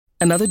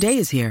Another day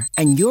is here,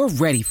 and you're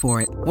ready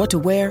for it. What to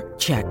wear?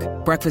 Check.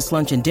 Breakfast,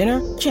 lunch, and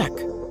dinner? Check.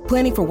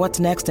 Planning for what's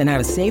next and how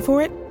to save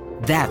for it?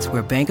 That's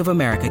where Bank of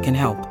America can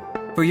help.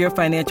 For your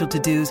financial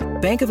to-dos,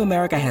 Bank of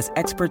America has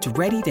experts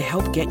ready to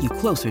help get you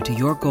closer to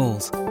your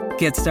goals.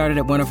 Get started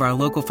at one of our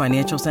local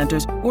financial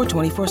centers or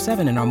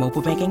 24/7 in our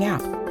mobile banking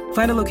app.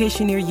 Find a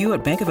location near you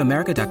at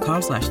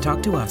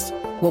bankofamerica.com/talktous.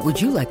 What would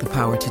you like the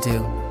power to do?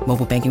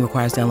 Mobile banking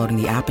requires downloading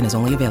the app and is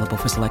only available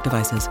for select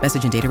devices.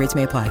 Message and data rates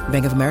may apply.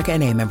 Bank of America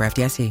N.A., member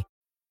FDIC.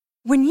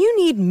 When you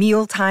need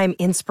mealtime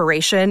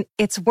inspiration,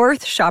 it's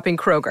worth shopping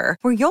Kroger,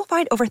 where you'll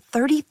find over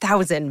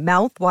 30,000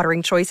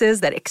 mouth-watering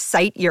choices that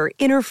excite your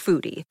inner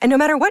foodie. And no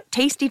matter what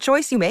tasty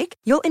choice you make,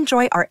 you'll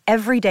enjoy our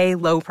everyday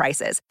low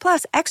prices,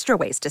 plus extra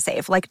ways to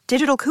save, like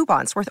digital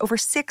coupons worth over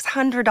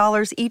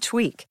 $600 each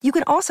week. You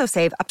can also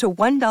save up to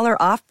 $1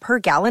 off per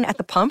gallon at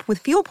the pump with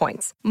fuel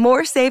points.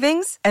 More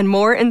savings and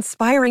more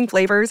inspiring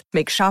flavors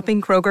make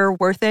shopping Kroger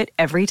worth it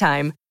every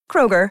time.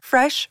 Kroger,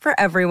 fresh for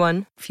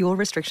everyone. Fuel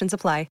restrictions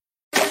apply.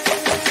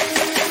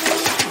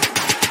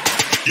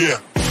 Yeah.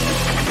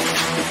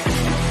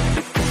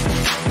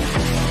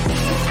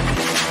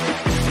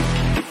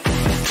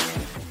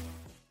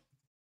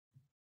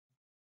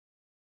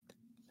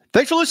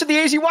 Thanks for listening to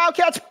the AZ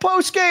Wildcats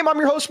postgame. I'm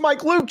your host,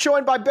 Mike Luke,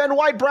 joined by Ben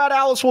White. Brad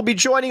Alice will be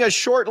joining us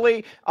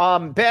shortly.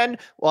 Ben,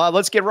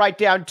 let's get right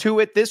down to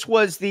it.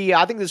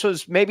 I think this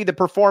was maybe the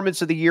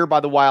performance of the year by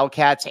the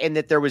Wildcats, in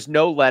that there was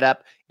no let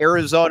up.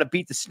 Arizona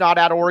beat the snot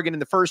out of Oregon in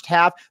the first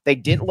half. They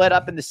didn't let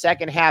up in the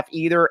second half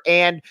either.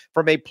 And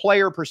from a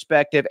player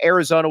perspective,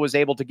 Arizona was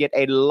able to get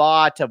a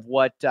lot of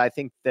what I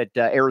think that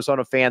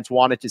Arizona fans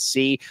wanted to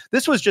see.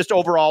 This was just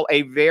overall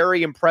a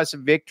very impressive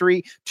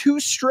victory.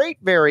 2 straight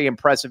very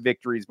impressive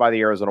victories by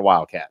the Arizona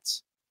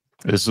Wildcats.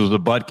 This was a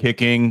butt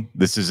kicking.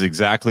 This is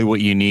exactly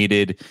what you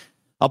needed.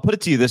 I'll put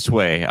it to you this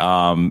way.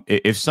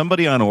 If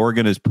somebody on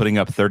Oregon is putting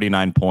up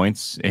 39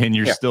 points and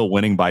you're still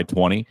winning by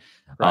 20,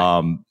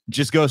 right,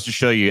 just goes to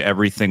show you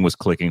everything was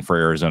clicking for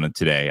Arizona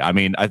today. I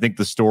mean, I think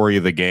the story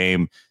of the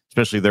game,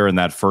 especially there in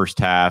that first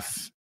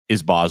half,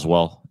 is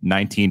Boswell.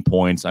 19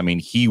 points. I mean,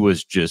 he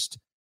was just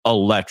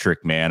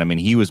electric, man. I mean,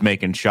 he was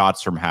making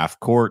shots from half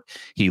court.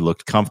 He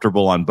looked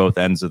comfortable on both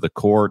ends of the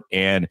court.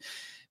 And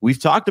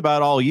we've talked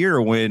about all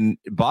year, when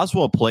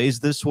Boswell plays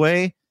this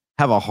way,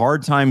 have a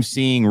hard time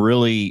seeing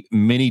really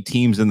many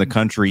teams in the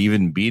country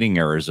even beating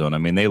Arizona. I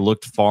mean, they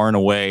looked far and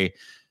away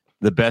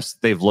the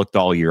best they've looked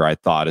all year, I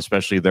thought,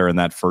 especially there in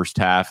that first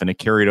half, and it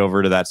carried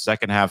over to that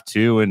second half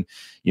too. And,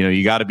 you know,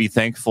 you got to be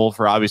thankful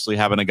for obviously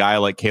having a guy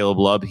like Caleb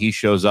Love. He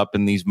shows up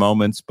in these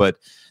moments, but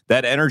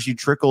that energy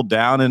trickled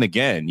down. And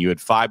again, you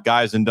had 5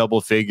 guys in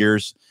double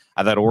figures.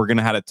 I thought Oregon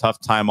had a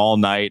tough time all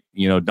night.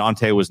 You know,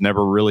 Dante was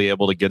never really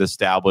able to get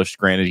established.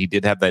 Granted, he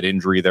did have that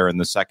injury there in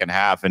the second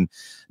half, and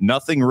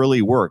nothing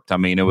really worked. I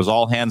mean, it was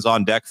all hands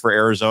on deck for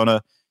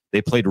Arizona.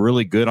 They played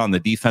really good on the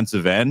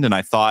defensive end, and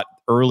I thought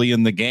early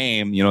in the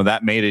game, you know,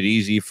 that made it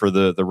easy for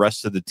the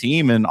rest of the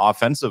team. And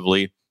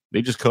offensively,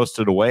 they just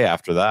coasted away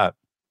after that.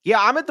 Yeah,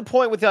 I'm at the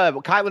point with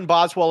Kylan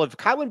Boswell. If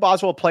Kylan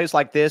Boswell plays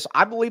like this,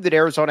 I believe that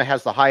Arizona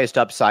has the highest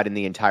upside in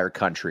the entire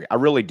country. I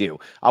really do.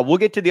 We'll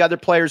get to the other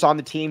players on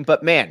the team,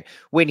 but man,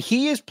 when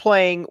he is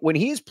hunting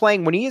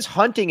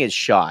his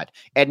shot,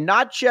 and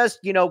not just,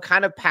 you know,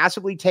 kind of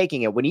passively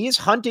taking it, when he is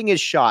hunting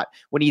his shot,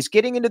 when he's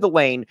getting into the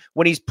lane,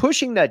 when he's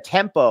pushing the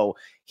tempo,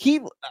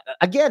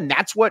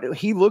 that's what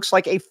he looks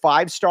like, a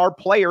 5-star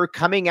player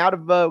coming out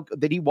of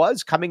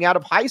coming out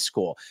of high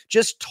school.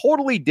 Just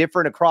totally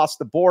different across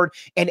the board,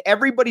 and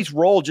everybody's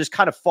role just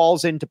kind of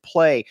falls into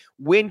play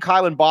when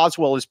Kylan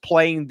Boswell is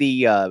playing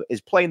the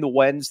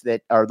wins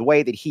that are the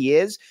way that he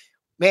is.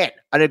 Man,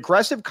 an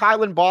aggressive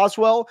Kylan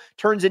Boswell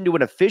turns into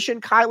an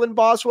efficient Kylan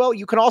Boswell.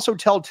 You can also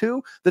tell,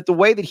 too, that the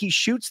way that he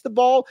shoots the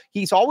ball,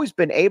 he's always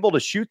been able to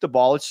shoot the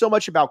ball. It's so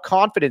much about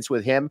confidence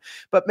with him.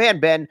 But, man,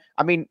 Ben,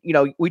 I mean, you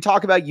know, we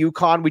talk about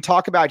UConn. We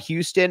talk about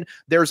Houston.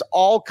 There's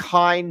all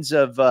kinds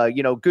of,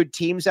 good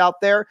teams out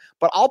there.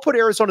 But I'll put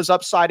Arizona's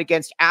upside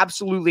against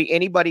absolutely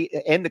anybody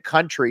in the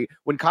country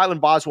when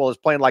Kylan Boswell is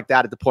playing like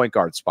that at the point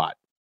guard spot.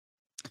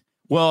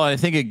 Well, I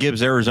think it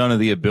gives Arizona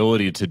the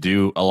ability to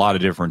do a lot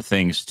of different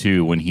things,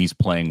 too, when he's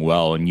playing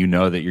well. And you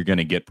know that you're going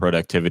to get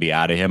productivity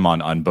out of him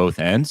on both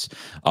ends.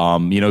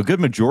 Good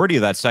majority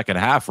of that second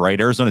half, right?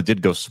 Arizona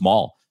did go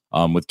small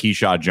with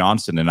Keyshawn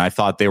Johnson, and I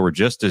thought they were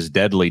just as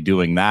deadly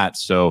doing that.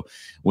 So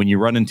when you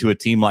run into a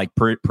team like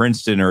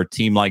Princeton or a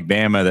team like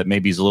Bama that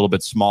maybe is a little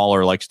bit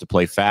smaller, likes to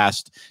play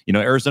fast, you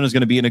know, Arizona's going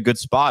to be in a good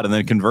spot. And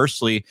then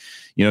conversely,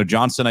 you know,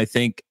 Johnson, I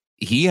think,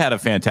 he had a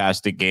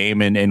fantastic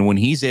game, and when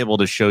he's able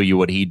to show you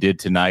what he did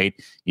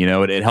tonight, you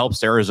know, it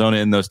helps Arizona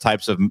in those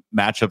types of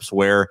matchups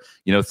where,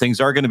 you know,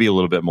 things are going to be a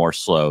little bit more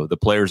slow. The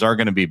players are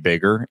going to be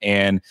bigger,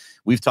 and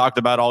we've talked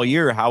about all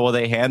year, how will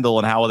they handle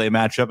and how will they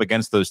match up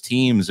against those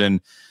teams?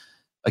 And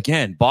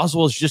again,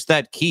 Boswell is just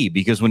that key,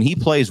 because when he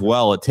plays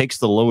well, it takes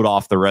the load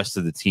off the rest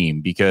of the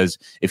team. Because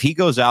if he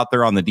goes out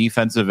there on the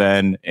defensive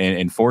end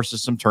and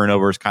forces some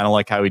turnovers, kind of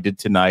like how he did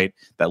tonight,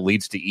 that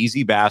leads to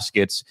easy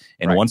baskets.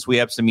 And once we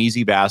have some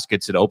easy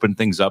baskets, it opens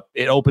things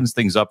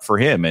up for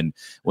him. And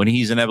when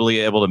he's inevitably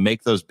able to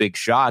make those big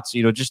shots,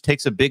 it just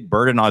takes a big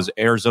burden on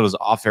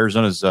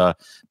Arizona's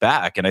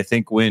back. And I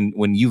think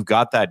when you've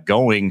got that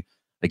going,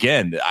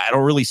 again, I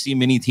don't really see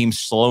many teams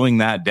slowing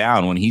that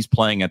down when he's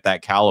playing at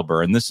that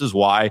caliber. And this is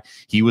why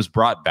he was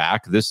brought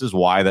back. This is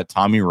why that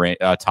Tommy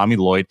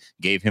Lloyd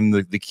gave him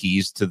the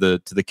keys to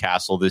the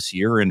castle this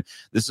year. And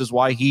this is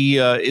why he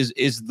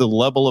is the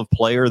level of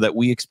player that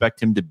we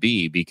expect him to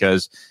be,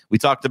 because we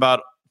talked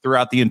about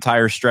throughout the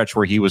entire stretch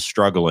where he was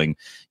struggling,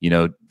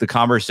 the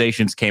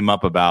conversations came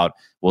up about,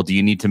 well, do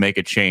you need to make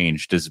a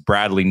change? Does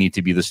Bradley need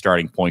to be the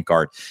starting point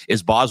guard?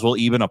 Is Boswell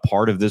even a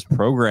part of this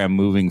program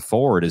moving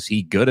forward? Is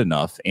he good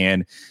enough?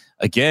 And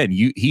again,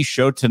 he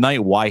showed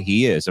tonight why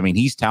he is. I mean,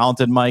 he's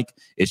talented, Mike.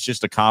 It's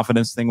just a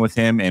confidence thing with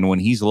him. And when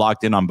he's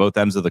locked in on both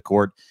ends of the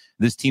court,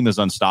 this team is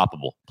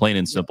unstoppable, plain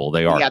and simple.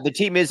 They are. Yeah, the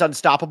team is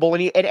unstoppable,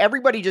 and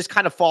everybody just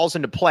kind of falls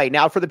into play.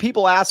 Now, for the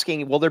people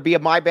asking, will there be a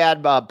my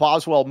bad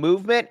Boswell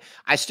movement?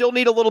 I still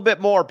need a little bit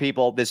more,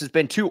 people. This has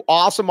been two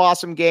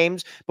awesome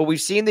games, but we've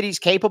seen that he's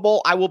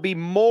capable. I will be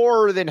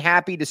more than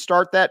happy to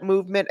start that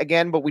movement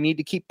again, but we need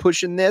to keep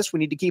pushing this. We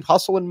need to keep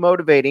hustling,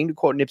 motivating, to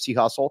quote Nipsey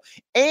Hussle.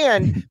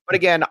 But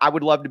again, I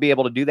would love to be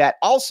able to do that.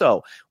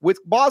 Also, with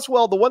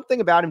Boswell, the one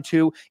thing about him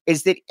too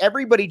is that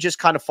everybody just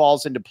kind of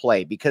falls into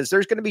play, because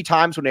there's going to be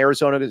times when Arizona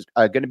is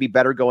going to be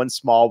better going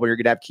small, where you're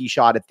going to have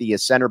Keyshot at the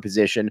center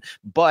position.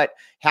 But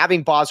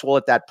having Boswell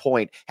at that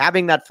point,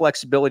 having that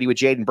flexibility with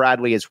Jaden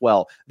Bradley as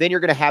well, then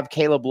you're going to have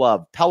Caleb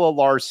Love, Pella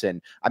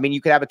Larson. I mean,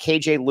 you could have a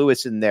KJ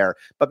Lewis in there.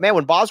 But man,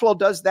 when Boswell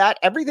does that,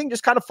 everything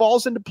just kind of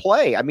falls into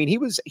play. I mean, he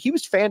was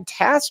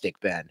fantastic,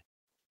 Ben.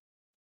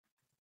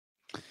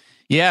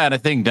 Yeah, and I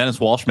think Dennis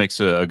Walsh makes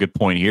a good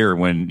point here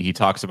when he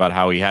talks about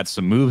how he had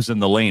some moves in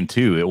the lane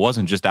too. It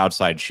wasn't just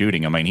outside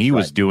shooting. I mean, he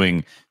was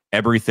doing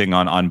everything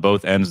on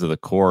both ends of the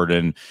court.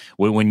 And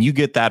when you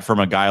get that from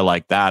a guy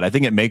like that, I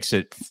think it makes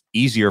it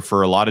easier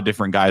for a lot of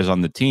different guys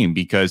on the team,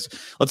 because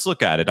let's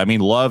look at it. I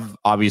mean, Love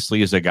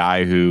obviously is a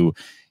guy who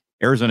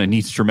Arizona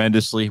needs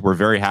tremendously. We're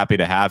very happy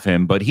to have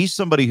him, but he's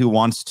somebody who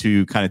wants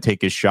to kind of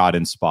take his shot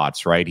in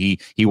spots, right? He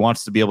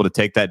wants to be able to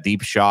take that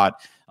deep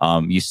shot.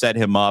 You set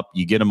him up,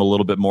 you get him a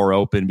little bit more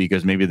open,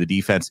 because maybe the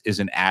defense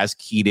isn't as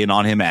keyed in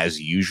on him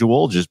as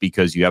usual, just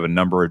because you have a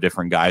number of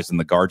different guys in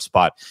the guard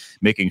spot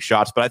making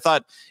shots. But I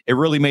thought it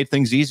really made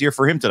things easier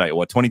for him tonight.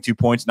 22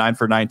 points, 9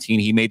 for 19.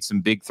 He made some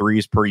big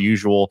threes per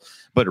usual.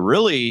 But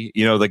really,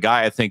 the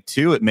guy I think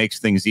too, it makes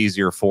things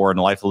easier for,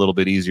 and life a little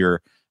bit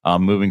easier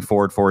moving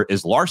forward for,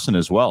 is Larson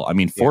as well. I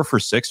mean, 4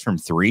 for 6 from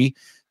 3.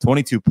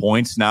 22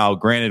 points. Now,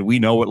 granted, we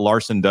know what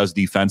Larson does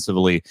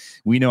defensively.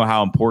 We know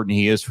how important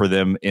he is for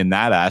them in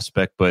that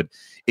aspect, but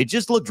it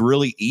just looked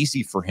really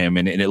easy for him,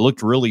 and it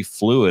looked really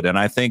fluid. And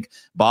I think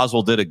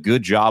Boswell did a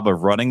good job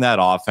of running that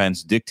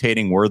offense,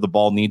 dictating where the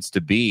ball needs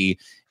to be,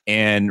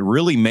 and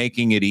really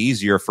making it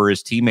easier for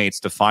his teammates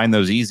to find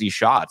those easy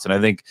shots. And I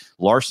think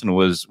Larson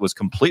was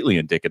completely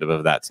indicative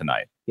of that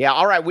tonight. Yeah,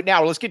 all right.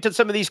 Now, let's get to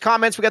some of these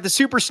comments. We got the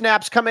super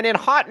snaps coming in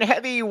hot and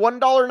heavy.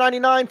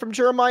 $1.99 from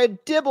Jeremiah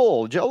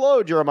Dibble.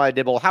 Hello, Jeremiah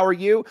Dibble. How are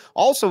you?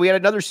 Also, we had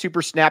another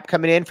super snap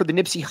coming in for the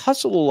Nipsey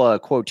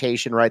Hussle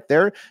quotation right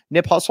there.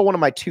 Nip Hussle, one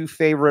of my two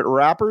favorite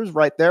rappers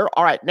right there.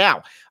 All right,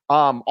 now,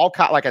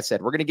 like I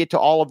said, we're going to get to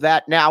all of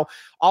that. Now,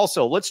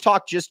 also, let's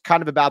talk just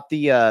kind of about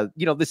the,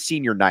 the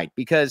senior night,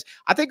 because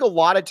I think a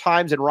lot of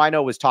times, and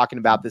Rhino was talking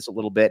about this a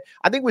little bit,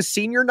 I think with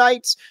senior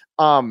nights,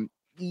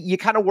 you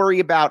kind of worry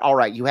about, all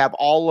right, you have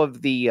all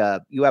of the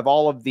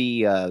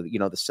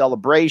the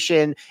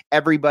celebration.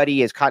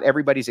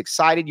 Everybody's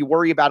excited. You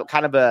worry about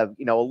kind of a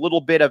little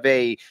bit of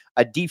a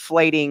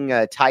deflating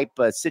type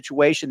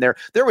situation there.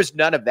 There was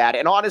none of that.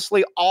 And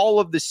honestly, all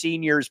of the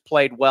seniors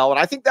played well. And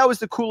I think that was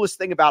the coolest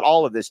thing about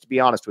all of this, to be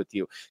honest with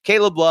you.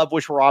 Caleb Love,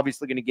 which we're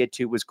obviously going to get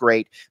to, was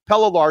great.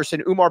 Pella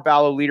Larson, Umar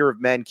Ballo, leader of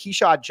men,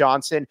 Keyshot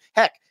Johnson.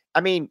 Heck,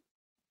 I mean,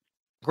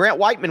 Grant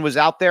Whiteman was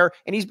out there,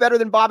 and he's better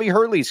than Bobby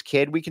Hurley's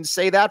kid. We can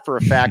say that for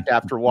a fact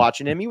after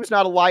watching him. He was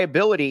not a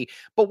liability.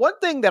 But one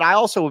thing that I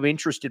also am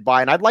interested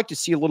by, and I'd like to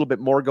see a little bit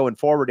more going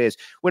forward, is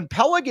when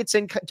Pella gets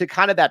into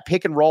kind of that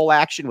pick and roll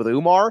action with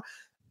Umar,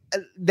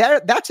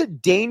 that's a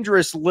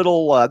dangerous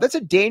little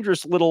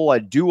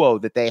duo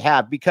that they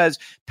have, because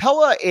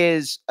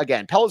Pella's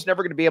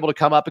never going to be able to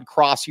come up and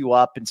cross you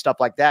up and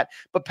stuff like that.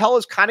 But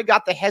Pella's kind of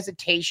got the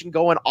hesitation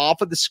going off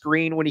of the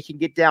screen when he can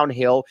get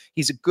downhill.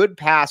 He's a good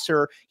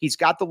passer. He's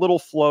got the little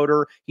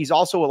floater. He's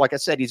also, like I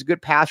said, he's a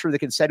good passer that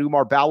can set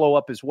Umar Ballo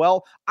up as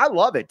well. I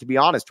love it, to be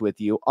honest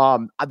with you.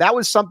 That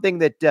was something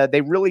that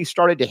they really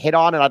started to hit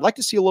on, and I'd like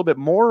to see a little bit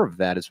more of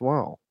that as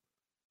well.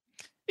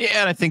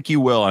 Yeah, and I think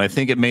you will. And I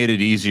think it made it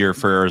easier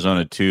for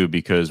Arizona too,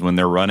 because when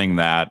they're running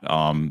that,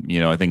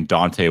 I think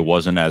Dante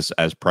wasn't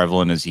as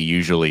prevalent as he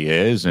usually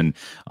is. And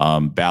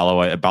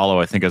Ballo,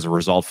 I think as a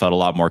result felt a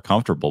lot more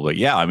comfortable. But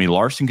yeah, I mean,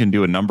 Larson can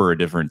do a number of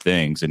different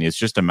things, and it's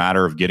just a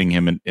matter of getting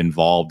him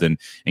involved and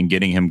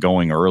getting him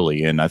going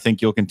early. And I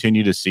think you'll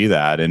continue to see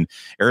that. And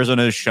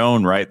Arizona has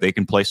shown, right, they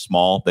can play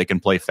small, they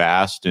can play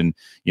fast. And,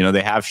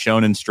 they have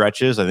shown in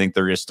stretches. I think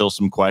there is still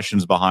some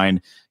questions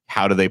behind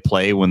how do they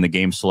play when the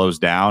game slows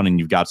down and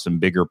you've got some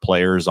bigger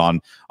players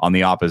on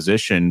the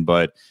opposition.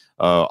 But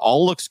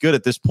all looks good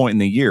at this point in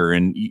the year.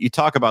 And you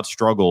talk about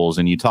struggles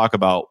and you talk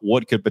about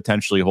what could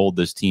potentially hold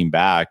this team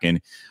back. And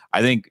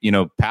I think,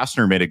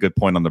 Pastner made a good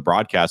point on the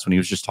broadcast when he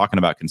was just talking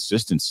about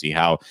consistency,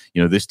 how,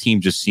 this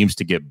team just seems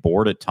to get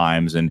bored at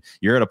times. And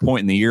you're at a point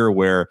in the year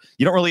where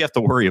you don't really have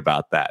to worry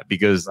about that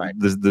because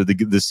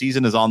the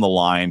season is on the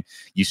line.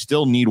 You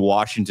still need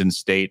Washington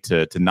State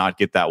to not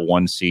get that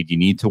 1 seed. You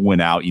need to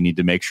win out. You need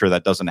to make sure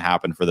that doesn't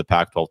happen for the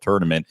Pac-12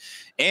 tournament.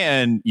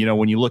 And,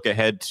 when you look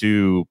ahead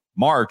to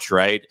March,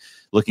 right,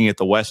 looking at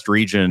the West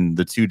region,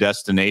 the 2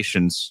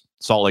 destinations,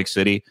 Salt Lake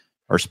City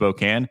or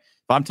Spokane.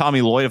 If I'm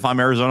Tommy Lloyd, if I'm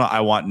Arizona,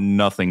 I want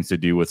nothing to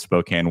do with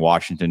Spokane,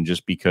 Washington,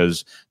 just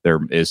because there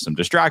is some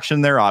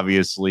distraction there.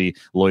 Obviously,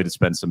 Lloyd has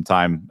spent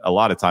a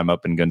lot of time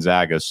up in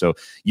Gonzaga. So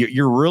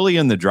you're really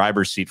in the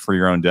driver's seat for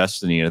your own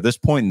destiny. And at this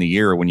point in the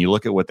year, when you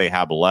look at what they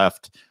have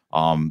left,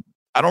 I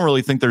don't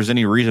really think there's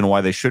any reason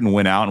why they shouldn't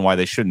win out and why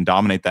they shouldn't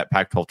dominate that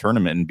Pac-12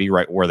 tournament and be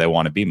right where they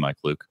want to be, Mike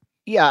Luke.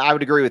 Yeah, I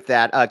would agree with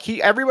that.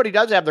 Everybody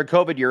does have their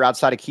COVID year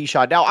outside of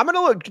Keyshawn. Now, I'm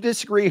going to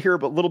disagree here,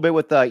 but a little bit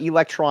with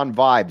Electron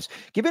vibes.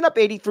 Giving up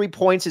 83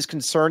 points is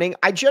concerning.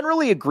 I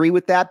generally agree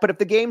with that, but if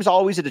the game's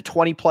always at a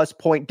 20-plus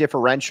point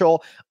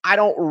differential, I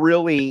don't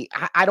worry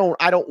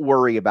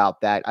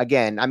about that.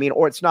 Again, I mean,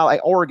 or it's not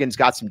like Oregon's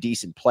got some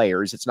decent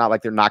players. It's not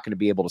like they're not going to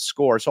be able to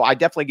score. So I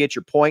definitely get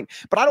your point,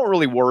 but I don't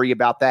really worry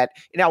about that.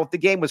 Now, if the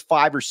game was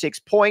 5 or 6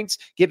 points,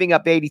 giving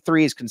up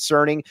 83 is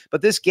concerning,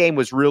 but this game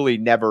was really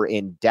never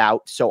in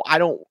doubt. So I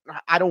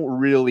don't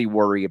really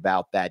worry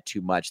about that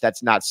too much.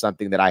 That's not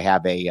something that I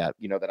have a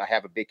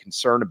big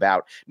concern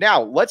about.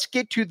 Now, let's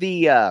get to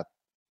the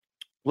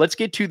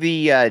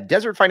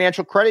Desert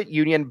Financial Credit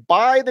Union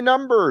by the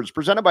numbers,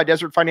 presented by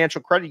Desert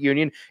Financial Credit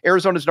Union,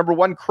 Arizona's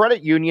 #1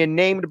 credit union,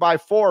 named by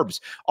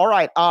Forbes. All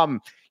right.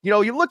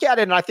 You look at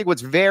it, and I think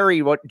what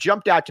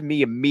jumped out to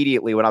me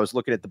immediately when I was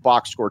looking at the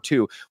box score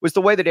too was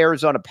the way that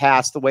Arizona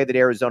passed, the way that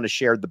Arizona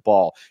shared the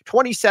ball.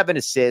 27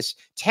 assists,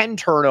 10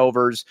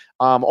 turnovers,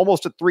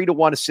 almost a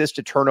 3-to-1 assist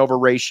to turnover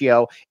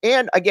ratio.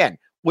 And again,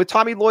 with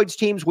Tommy Lloyd's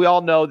teams, we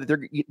all know that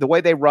the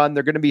way they run, there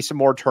are going to be some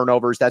more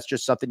turnovers. That's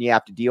just something you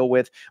have to deal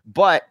with.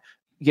 But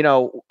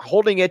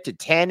holding it to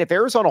 10, if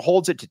Arizona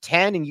holds it to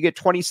 10 and you get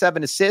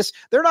 27 assists,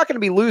 they're not going to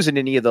be losing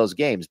any of those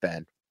games,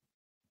 Ben.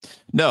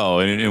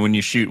 No, and when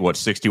you shoot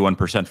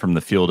 61% from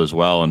the field as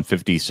well and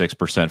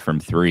 56% from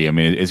 3, I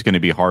mean, it's going to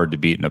be hard to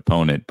beat an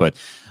opponent. But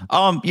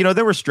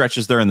there were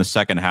stretches there in the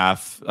second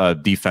half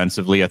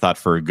defensively. I thought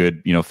for a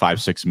good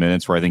 5-6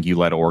 minutes where I think you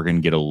let Oregon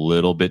get a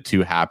little bit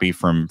too happy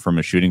from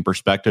a shooting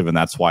perspective, and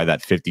that's why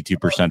that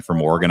 52%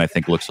 from Oregon I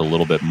think looks a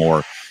little bit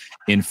more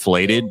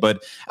inflated.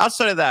 But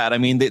outside of that, I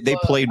mean, they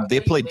played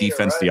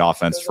defense, the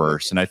offense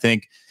first, and I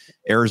think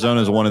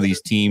Arizona is one of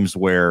these teams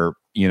where,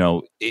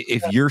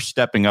 if you're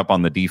stepping up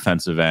on the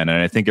defensive end,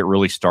 and I think it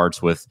really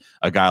starts with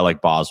a guy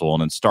like Boswell,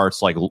 and it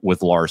starts like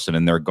with Larson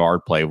and their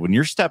guard play. When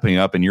you're stepping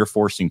up and you're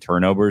forcing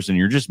turnovers and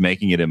you're just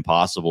making it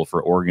impossible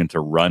for Oregon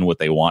to run what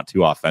they want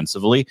to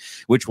offensively,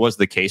 which was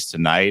the case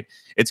tonight,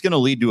 it's going to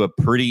lead to a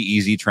pretty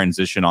easy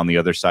transition on the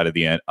other side of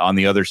the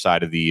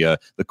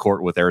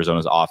court with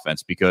Arizona's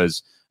offense,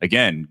 because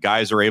again,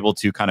 guys are able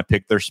to kind of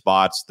pick their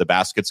spots. The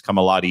baskets come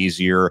a lot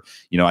easier.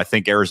 I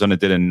think Arizona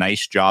did a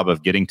nice job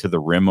of getting to the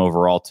rim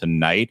overall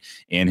tonight.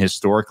 And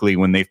historically,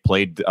 when they've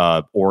played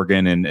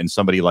Oregon and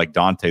somebody like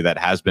Dante, that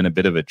has been a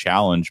bit of a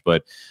challenge.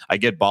 But I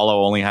get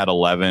Ballo only had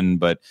 11,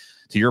 but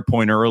to your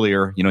point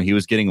earlier, he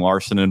was getting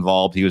Larson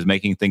involved. He was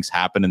making things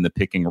happen in the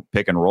pick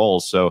and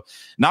rolls. So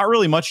not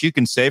really much you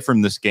can say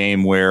from this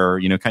game where,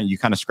 you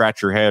kind of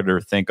scratch your head or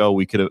think, oh,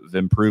 we could have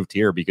improved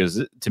here,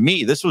 because to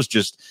me, this was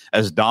just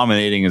as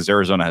dominating as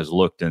Arizona has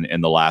looked in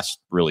the last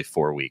really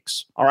 4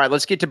 weeks. All right,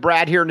 let's get to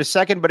Brad here in a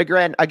second. But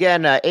again,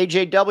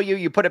 AJW,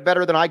 you put it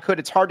better than I could.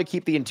 It's hard to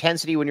keep the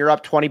intensity when you're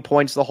up 20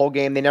 points the whole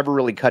game. They never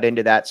really cut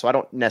into that, so I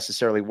don't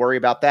necessarily worry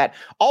about that.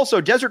 Also,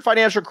 Desert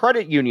Financial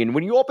Credit Union,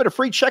 when you open a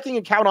free checking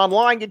account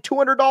online, get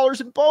 $200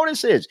 in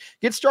bonuses.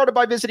 Get started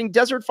by visiting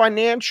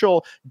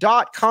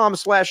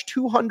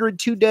desertfinancial.com/200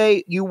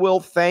 today. You will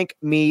thank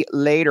me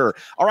later.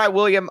 All right,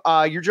 William,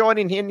 you're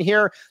joining in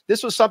here.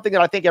 This was something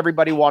that I think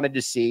everybody wanted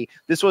to see.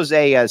 This was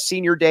a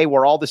senior day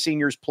where all the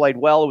seniors played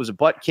well. It was a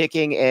butt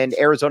kicking, and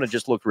Arizona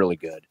just looked really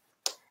good.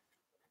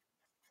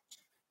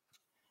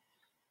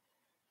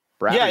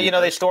 Brad, yeah,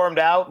 they stormed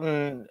out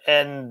and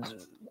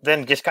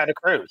then just kind of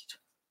cruised.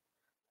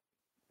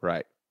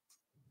 Right.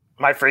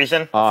 Am I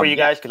freezing for you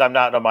guys? Because I'm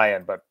not on my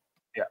end, but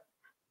yeah.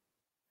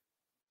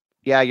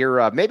 Yeah,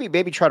 you're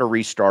maybe try to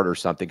restart or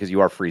something because you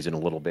are freezing a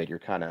little bit. You're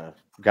kind of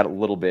got a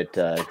little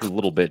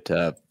bit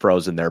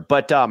frozen there.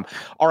 But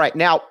all right,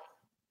 now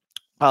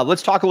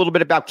let's talk a little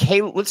bit about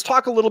Caleb. Let's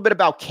talk a little bit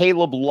about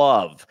Caleb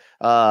Love.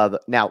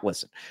 Now,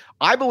 listen,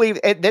 I believe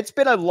it's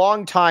been a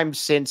long time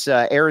since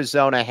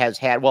Arizona has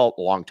had, well,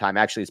 a long time.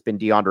 Actually, it's been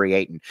DeAndre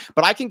Ayton.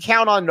 But I can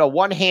count on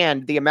one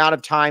hand the amount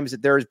of times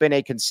that there has been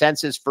a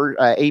consensus for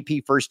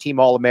AP first-team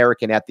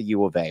All-American at the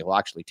U of A. Well,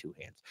 actually, two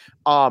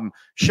hands.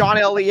 Sean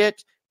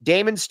Elliott,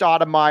 Damon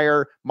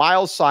Stoudemire,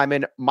 Miles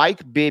Simon,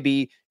 Mike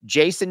Bibby,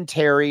 Jason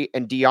Terry,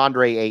 and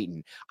DeAndre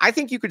Ayton. I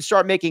think you could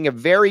start making a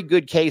very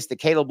good case that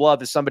Caleb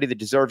Love is somebody that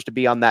deserves to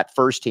be on that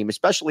first team,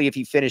 especially if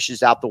he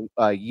finishes out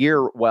the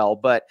year well.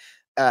 But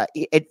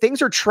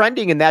things are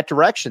trending in that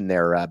direction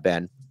there,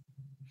 Ben.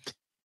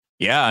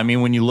 Yeah, I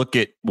mean, when you look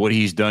at what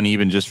he's done,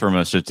 even just from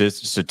a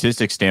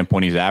statistic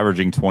standpoint, he's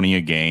averaging 20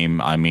 a game.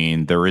 I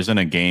mean, there isn't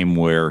a game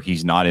where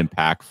he's not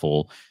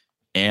impactful.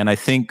 And I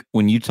think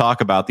when you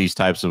talk about these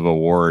types of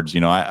awards,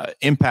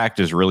 impact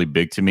is really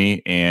big to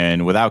me.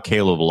 And without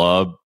Caleb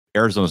Love,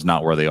 Arizona's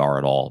not where they are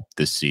at all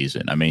this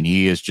season. I mean,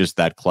 he is just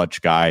that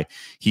clutch guy.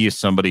 He is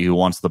somebody who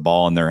wants the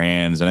ball in their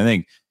hands. And I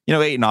think,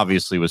 Ayton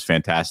obviously was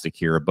fantastic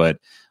here, but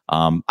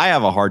I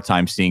have a hard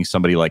time seeing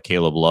somebody like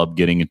Caleb Love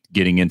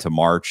getting into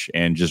March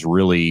and just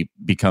really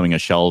becoming a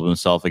shell of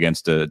himself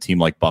against a team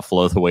like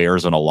Buffalo, the way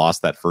Arizona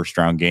lost that first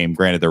round game.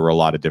 Granted, there were a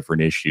lot of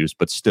different issues,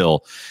 but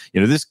still,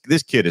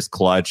 this kid is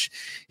clutch.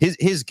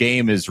 His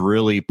game is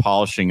really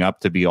polishing up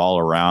to be all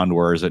around,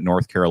 whereas at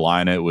North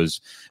Carolina, it was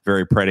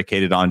very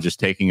predicated on just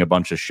taking a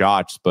bunch of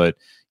shots. But,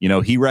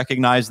 he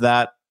recognized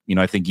that.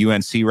 I think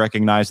UNC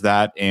recognized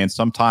that. And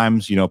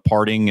sometimes,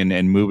 parting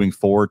and moving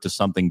forward to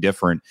something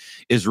different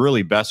is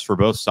really best for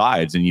both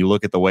sides. And you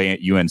look at the way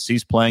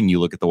UNC's playing,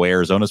 you look at the way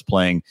Arizona's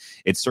playing,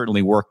 it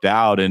certainly worked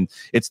out. And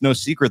it's no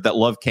secret that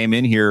Love came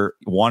in here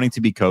wanting to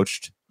be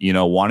coached,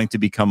 wanting to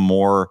become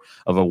more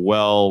of a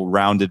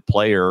well-rounded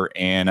player.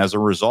 And as a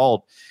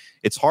result,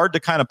 it's hard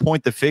to kind of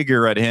point the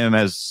finger at him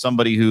as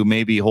somebody who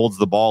maybe holds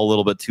the ball a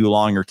little bit too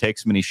long or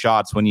takes many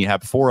shots when you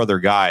have four other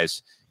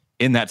guys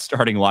in that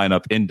starting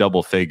lineup in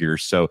double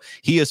figures. So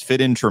he has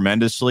fit in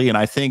tremendously. And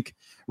I think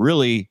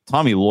really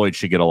Tommy Lloyd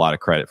should get a lot of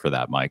credit for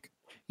that, Mike.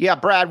 Yeah,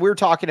 Brad, we're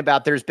talking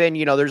about there's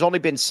only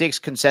been 6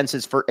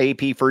 consensus for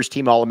AP first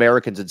team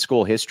All-Americans in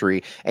school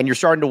history. And you're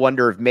starting to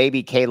wonder if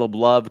maybe Caleb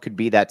Love could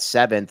be that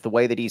 7th. The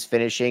way that he's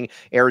finishing,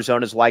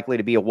 Arizona's likely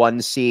to be a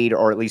 1 seed,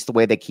 or at least the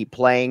way they keep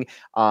playing,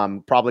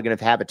 probably going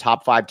to have a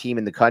top 5 team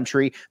in the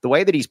country. The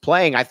way that he's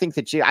playing, I think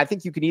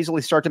you can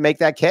easily start to make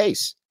that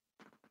case.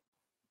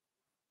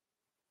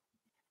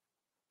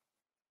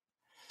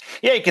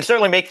 Yeah, you can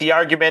certainly make the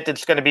argument.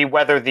 It's going to be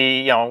whether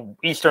the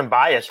Eastern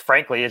bias,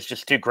 frankly, is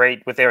just too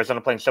great with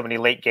Arizona playing so many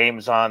late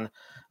games on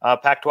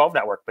Pac-12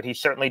 network. But he's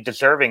certainly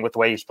deserving with the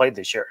way he's played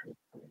this year.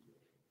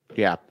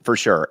 Yeah, for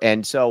sure.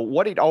 And so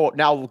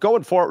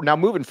moving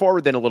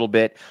forward then a little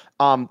bit,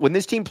 when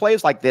this team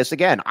plays like this,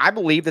 again, I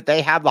believe that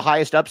they have the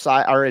highest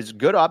upside, or as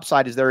good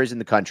upside as there is in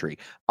the country.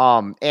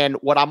 And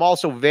what I'm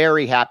also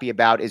very happy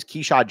about is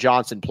Keshad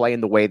Johnson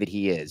playing the way that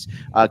he is.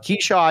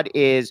 Keshad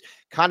is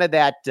kind of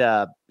that,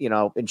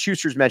 and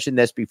Schuster's mentioned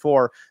this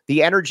before,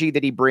 the energy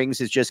that he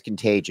brings is just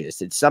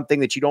contagious. It's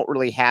something that you don't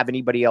really have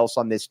anybody else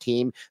on this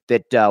team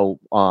that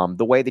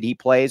the way that he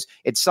plays,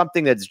 it's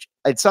something that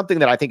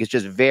I think is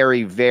just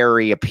very,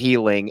 very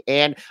appealing.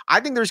 And I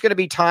think there's going to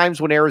be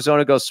times when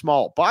Arizona goes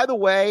small. By the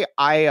way,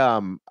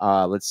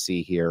 let's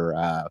see here.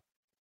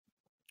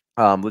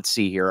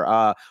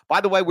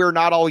 By the way, we're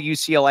not all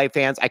UCLA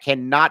fans. I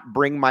cannot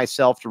bring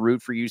myself to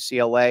root for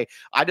UCLA.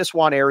 I just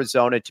want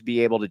Arizona to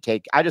be able to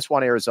take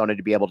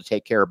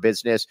care of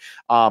business.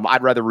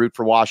 I'd rather root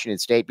for Washington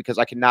State because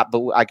I cannot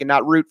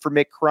root for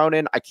Mick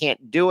Cronin. I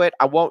can't do it.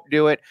 I won't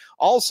do it.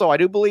 Also, I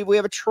do believe we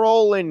have a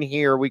troll in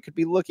here. We could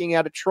be looking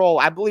at a troll.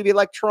 I believe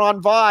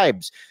Electron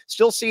vibes.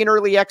 Still see an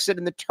early exit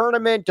in the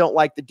tournament. Don't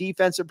like the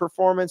defensive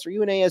performance. Are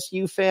you an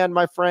ASU fan,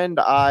 my friend?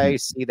 I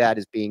see that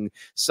as being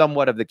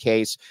somewhat of the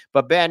case.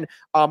 But Ben,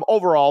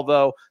 overall,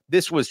 though,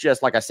 this was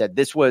just, like I said,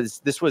 this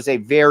was a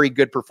very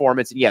good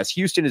performance. And yes,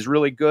 Houston is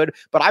really good,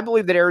 but I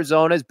believe that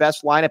Arizona's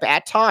best lineup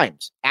at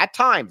times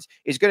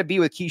is going to be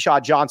with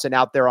Keshad Johnson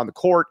out there on the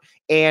court.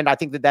 And I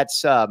think that's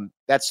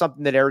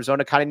something that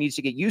Arizona kind of needs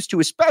to get used to,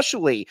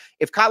 especially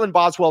if Kylan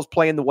Boswell is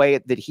playing the way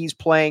that he's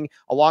playing,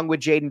 along with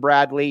Jaden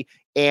Bradley.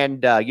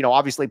 And,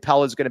 obviously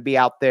Pella is going to be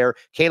out there.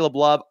 Caleb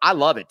Love, I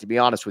love it, to be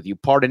honest with you.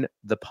 Pardon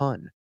the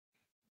pun.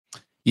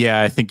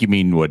 Yeah, I think you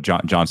mean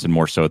Johnson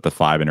more so at the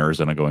 5 in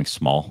Arizona going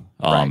small.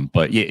 Right.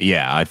 But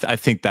I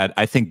think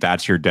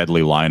that's your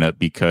deadly lineup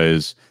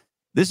because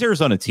this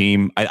Arizona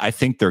team, I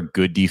think they're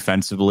good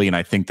defensively, and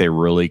I think they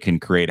really can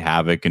create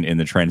havoc in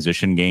the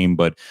transition game.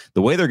 But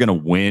the way they're going to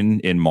win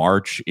in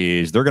March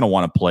is they're going to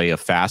want to play a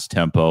fast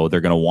tempo.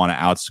 They're going to want to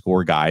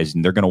outscore guys,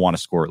 and they're going to want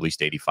to score at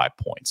least 85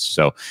 points.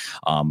 So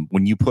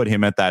when you put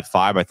him at that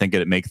 5, I think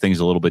it makes things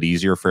a little bit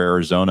easier for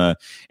Arizona.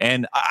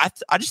 And I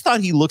just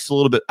thought he looks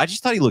I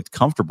just thought he looked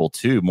comfortable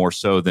too, more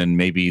so than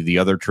maybe the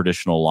other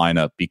traditional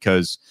lineup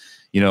because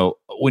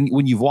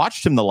when you've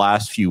watched him the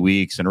last few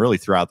weeks and really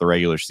throughout the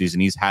regular season,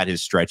 he's had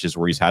his stretches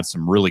where he's had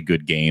some really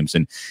good games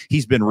and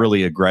he's been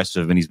really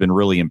aggressive and he's been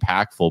really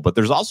impactful. But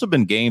there's also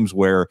been games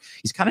where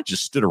he's kind of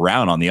just stood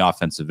around on the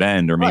offensive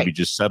end or maybe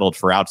just settled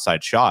for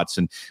outside shots.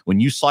 And when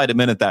you slide him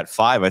in at that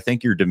 5, I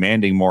think you're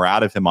demanding more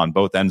out of him on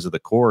both ends of the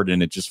court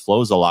and it just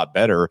flows a lot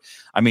better.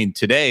 I mean,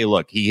 today,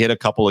 look, he hit a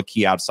couple of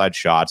key outside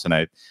shots and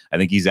I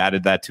think he's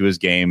added that to his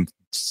game.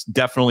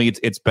 Definitely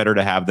it's better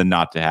to have than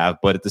not to have,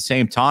 but at the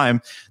same time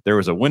there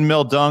was a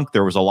windmill dunk,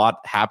 there was a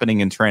lot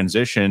happening in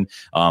transition,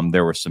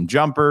 there were some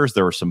jumpers,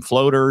 there were some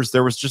floaters,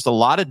 there was just a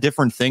lot of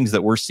different things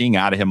that we're seeing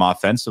out of him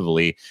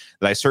offensively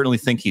that I certainly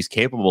think he's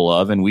capable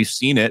of, and we've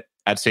seen it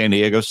at San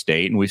Diego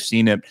State and we've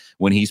seen it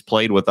when he's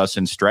played with us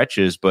in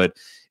stretches. But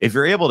if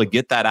you're able to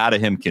get that out of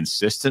him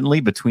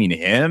consistently between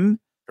him,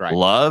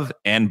 Love,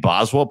 and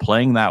Boswell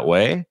playing that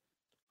way,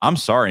 I'm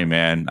sorry,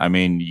 man. I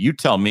mean, you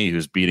tell me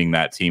who's beating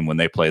that team when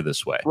they play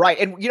this way. Right.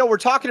 And, we're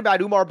talking about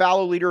Oumar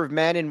Ballo, leader of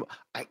men. And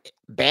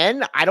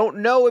Ben, I don't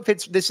know if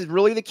this is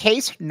really the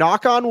case.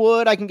 Knock on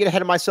wood. I can get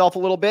ahead of myself a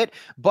little bit.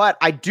 But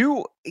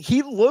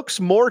he looks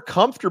more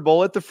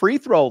comfortable at the free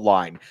throw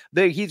line.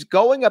 He's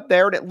going up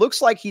there and it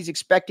looks like he's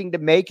expecting to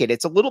make it.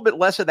 It's a little bit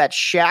less of that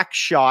Shaq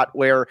shot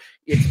where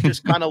it's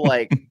just kind of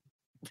like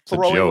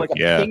throwing like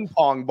a ping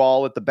pong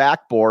ball at the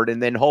backboard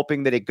and then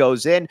hoping that it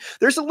goes in.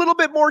 There's a little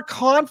bit more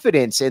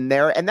confidence in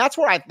there. And that's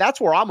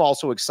where I'm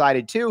also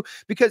excited too,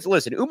 because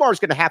listen, Oumar's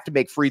going to have to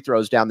make free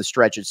throws down the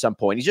stretch at some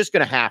point. He's just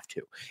going to have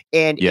to.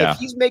 And if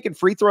he's making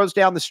free throws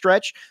down the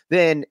stretch,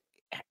 then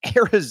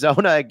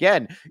Arizona,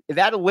 again,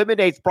 that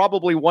eliminates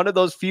probably one of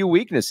those few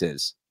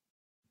weaknesses.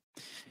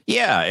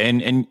 Yeah,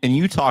 and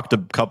you talked a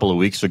couple of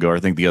weeks ago,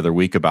 I think the other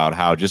week, about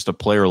how just a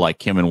player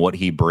like him and what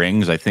he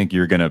brings, I think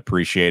you're going to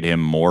appreciate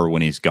him more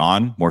when he's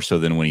gone, more so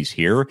than when he's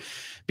here,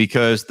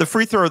 because the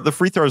free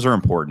throws are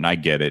important. I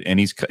get it, and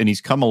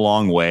he's come a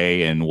long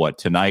way. And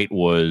tonight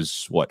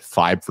was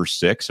 5 for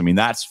 6. I mean,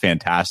 that's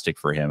fantastic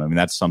for him. I mean,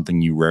 that's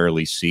something you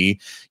rarely see.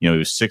 He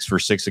was 6 for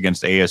 6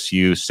 against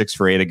ASU, 6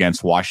 for 8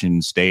 against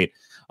Washington State.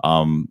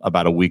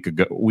 About a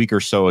week or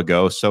so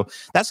ago. So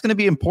that's going to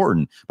be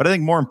important. But I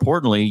think more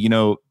importantly,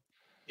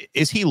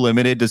 is he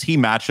limited? Does he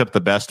match up the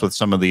best with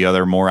some of the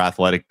other more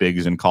athletic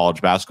bigs in college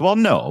basketball?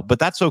 No, but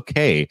that's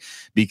okay,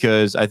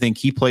 because I think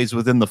he plays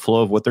within the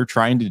flow of what they're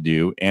trying to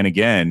do. And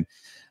again,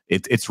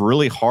 it's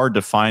really hard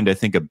to find, I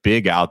think, a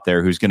big out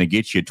there who's going to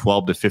get you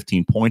 12 to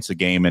 15 points a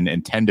game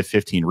and 10 to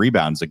 15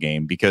 rebounds a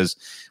game. Because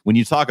when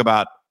you talk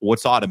about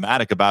what's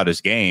automatic about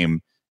his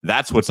game,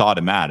 that's what's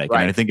automatic.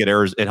 Right. And I think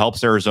it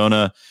helps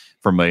Arizona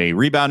from a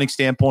rebounding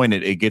standpoint.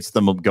 It gets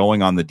them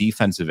going on the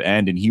defensive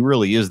end. And he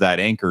really is that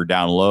anchor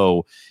down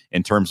low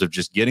in terms of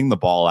just getting the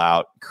ball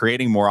out,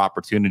 creating more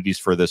opportunities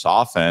for this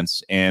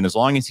offense. And as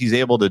long as he's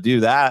able to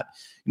do that,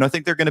 I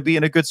think they're going to be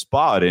in a good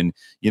spot. And,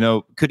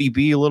 could he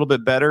be a little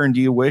bit better? And do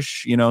you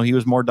wish, he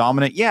was more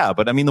dominant? Yeah.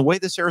 But I mean, the way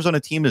this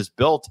Arizona team is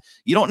built,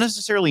 you don't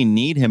necessarily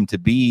need him to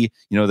be,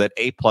 that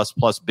A++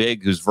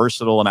 big who's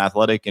versatile and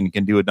athletic and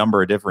can do a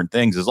number of different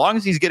things. As long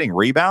as he's getting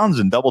rebounds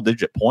and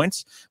double-digit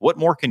points, what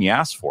more can you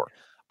ask for?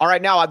 All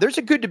right, now there's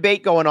a good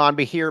debate going on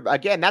here.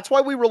 Again, that's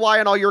why we rely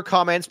on all your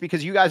comments,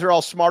 because you guys are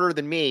all smarter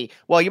than me.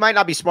 Well, you might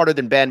not be smarter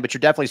than Ben, but you're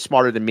definitely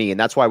smarter than me, and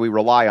that's why we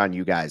rely on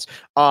you guys.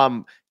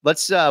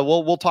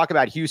 We'll talk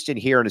about Houston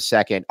here in a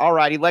second. All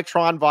right,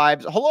 Electron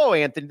Vibes. Hello,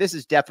 Anthony. This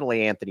is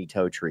definitely Anthony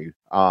Totri.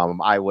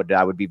 I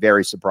would be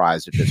very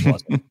surprised if this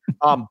wasn't.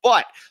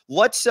 But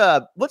let's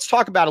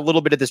talk about a little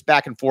bit of this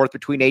back and forth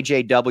between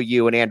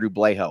AJW and Andrew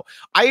Blejo.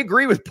 I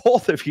agree with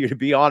both of you, to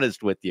be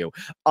honest with you.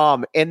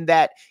 In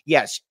that,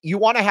 yes, you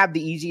want to have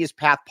the easiest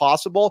path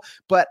possible,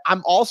 but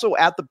I'm also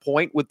at the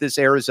point with this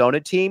Arizona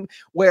team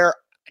where,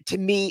 to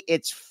me,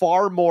 it's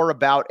far more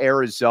about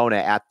Arizona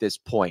at this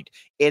point,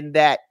 in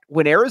that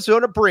when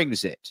Arizona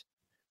brings it,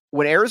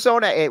 when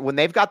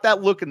they've got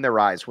that look in their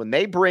eyes, when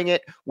they bring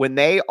it, when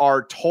they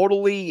are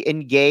totally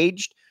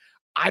engaged,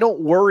 I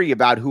don't worry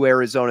about who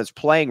Arizona's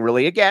playing,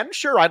 really. Again,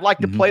 sure, I'd like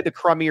to play the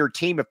crummier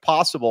team if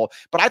possible,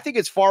 but I think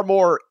it's far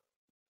more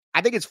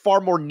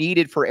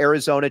needed for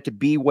Arizona to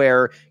be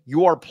where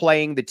you are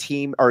playing the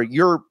team, or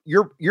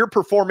you're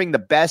performing the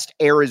best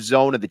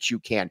Arizona that you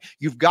can.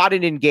 You've got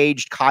an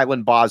engaged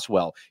Kylan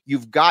Boswell.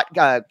 You've got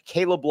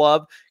Caleb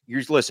Love.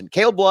 Listen,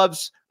 Caleb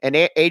Love's, and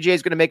AJ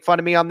is going to make fun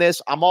of me on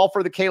this. I'm all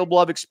for the Caleb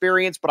Love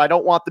experience, but I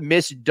don't want the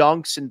missed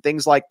dunks and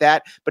things like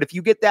that. But if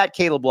you get that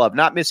Caleb Love,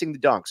 not missing the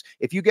dunks,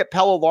 if you get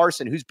Pelle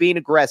Larsson, who's being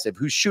aggressive,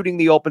 who's shooting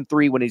the open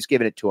three when he's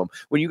giving it to him,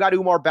 when you got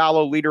Oumar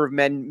Ballo, leader of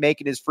men,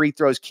 making his free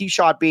throws,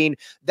 Keyshot Bean,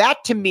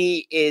 that to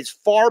me is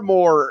far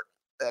more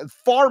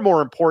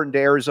important to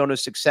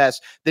Arizona's success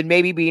than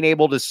maybe being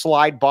able to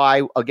slide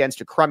by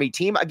against a crummy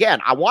team. Again,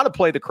 I want to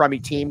play the crummy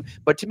team,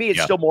 but to me,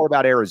 it's still more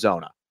about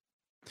Arizona.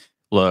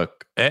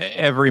 Look,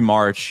 every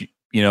March,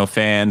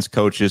 fans,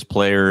 coaches,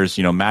 players,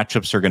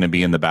 matchups are going to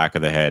be in the back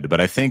of the head.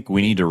 But I think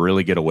we need to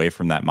really get away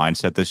from that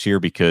mindset this year,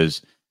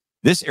 because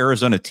this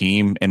Arizona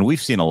team, and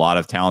we've seen a lot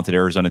of talented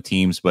Arizona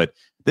teams, but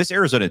this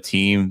Arizona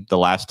team the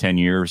last 10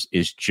 years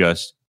is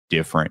just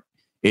different.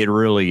 It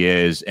really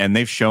is. And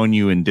they've shown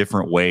you in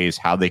different ways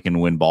how they can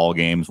win ball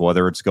games,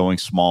 whether it's going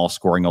small,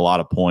 scoring a lot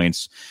of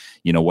points,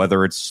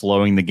 whether it's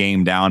slowing the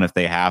game down if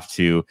they have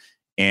to.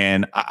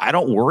 And I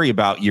don't worry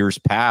about years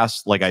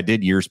past like I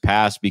did years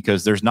past,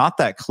 because there's not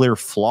that clear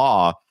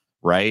flaw,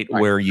 right?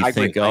 Where you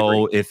think,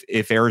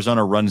 if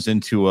Arizona runs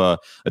into a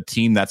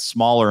team that's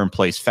smaller and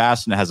plays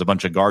fast and has a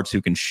bunch of guards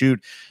who can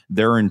shoot,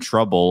 they're in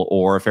trouble.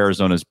 Or if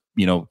Arizona's,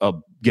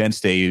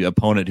 against a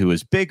opponent who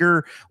is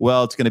bigger,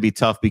 well, it's going to be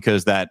tough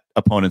because that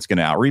opponent's going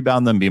to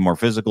out-rebound them, be more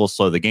physical,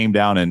 slow the game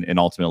down, and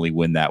ultimately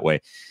win that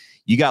way.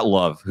 You got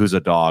Love, who's a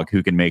dog,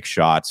 who can make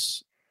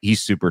shots. He's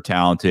super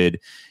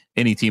talented.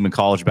 Any team in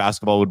college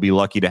basketball would be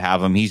lucky to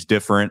have him. He's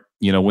different.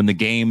 When the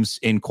game's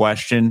in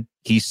question,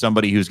 he's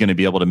somebody who's going to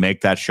be able to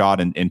make that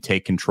shot and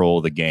take control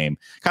of the game.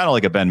 Kind of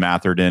like a Ben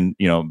Matherton,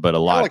 but a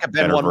lot like a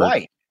Ben One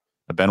White.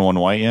 A Ben One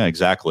White, yeah,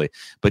 exactly.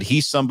 But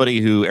he's somebody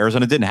who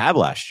Arizona didn't have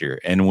last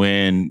year. And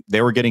when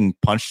they were getting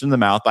punched in the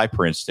mouth by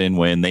Princeton,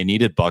 when they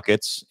needed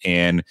buckets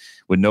and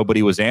when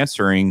nobody was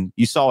answering,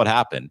 you saw what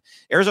happened.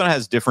 Arizona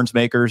has difference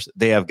makers.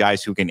 They have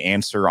guys who can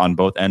answer on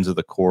both ends of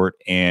the court,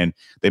 and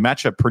they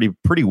match up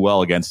pretty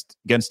well against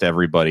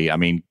everybody. I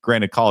mean,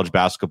 granted, college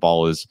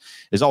basketball is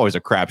always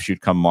a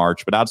crapshoot come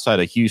March, but outside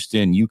of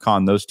Houston,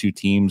 UConn, those two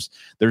teams,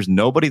 there's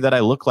nobody that I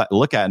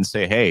look at and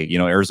say, hey,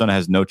 Arizona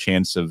has no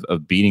chance of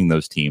beating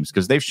those teams,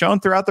 because they've shown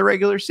throughout the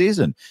regular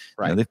season.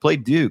 Right. They've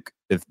played Duke.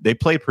 If they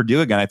play Purdue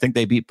again, I think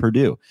they beat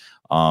Purdue.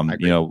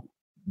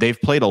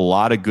 They've played a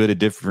lot of good at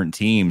different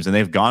teams, and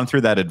they've gone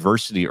through that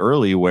adversity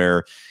early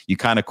where you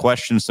kind of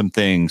question some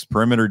things,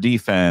 perimeter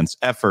defense,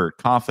 effort,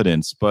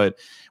 confidence. But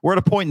we're at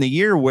a point in the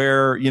year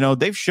where,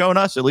 they've shown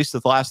us, at least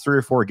the last 3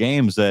 or 4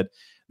 games, that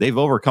they've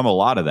overcome a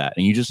lot of that.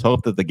 And you just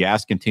hope that the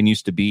gas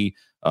continues to be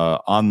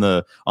on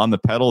the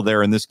pedal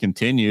there, and this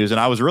continues. And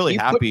I was really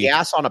happy. Put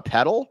gas on a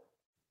pedal?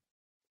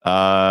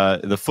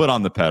 The foot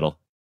on the pedal.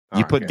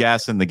 You put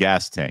gas in the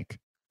gas tank.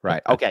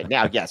 Right. Okay.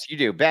 Now, yes, you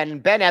do.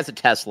 Ben has a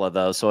Tesla,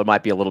 though, so it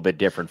might be a little bit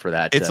different for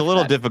that. It's a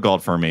little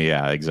difficult for me.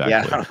 Yeah, exactly.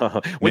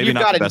 Yeah. Maybe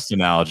not the best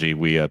analogy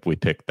we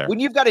picked there. When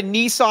you've got a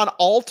Nissan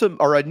Altima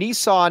or a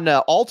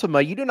Nissan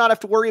Altima, you do not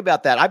have to worry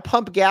about that. I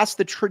pump gas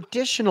the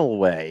traditional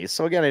way.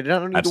 So again, I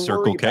don't need to worry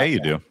Circle K, about you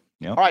that. do.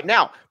 Yep. All right.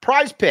 Now,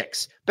 Prize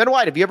Picks. Ben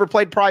White, have you ever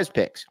played Prize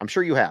Picks? I'm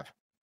sure you have.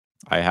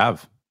 I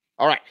have.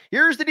 All right.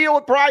 Here's the deal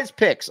with Prize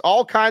Picks.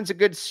 All kinds of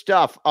good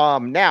stuff.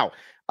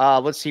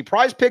 Let's see.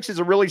 Prize Picks is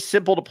a really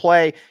simple to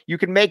play. You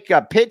can make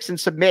picks and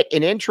submit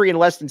an entry in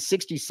less than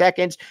 60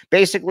 seconds.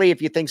 Basically,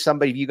 if you think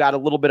you got a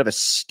little bit of a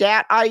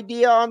stat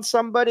idea on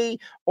somebody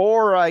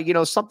or,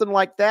 something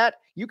like that,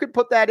 you could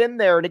put that in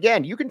there. And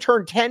again, you can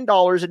turn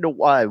 $10 into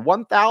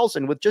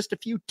 $1,000 with just a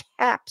few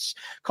taps.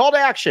 Call to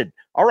action.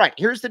 All right,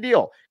 here's the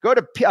deal. Go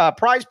to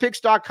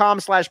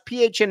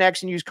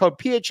prizepicks.com/PHNX and use code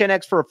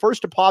PHNX for a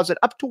first deposit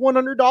up to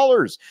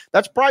 $100.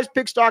 That's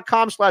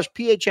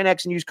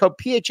prizepicks.com/PHNX and use code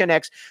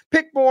PHNX.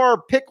 Pick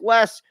more, pick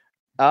less.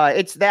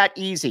 It's that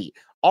easy.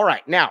 All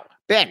right, now,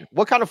 Ben,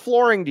 what kind of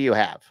flooring do you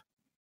have?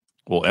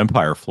 Well,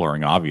 Empire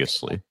Flooring,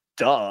 obviously.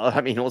 Duh.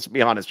 I mean, let's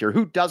be honest here.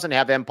 Who doesn't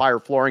have Empire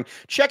Flooring?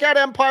 Check out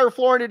Empire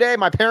Flooring today.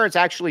 My parents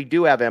actually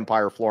do have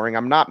Empire Flooring.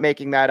 I'm not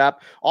making that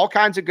up. All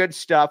kinds of good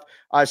stuff.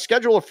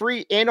 Schedule a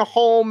free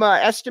in-home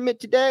estimate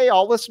today.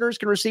 All listeners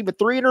can receive a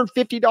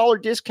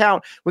 $350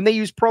 discount when they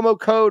use promo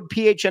code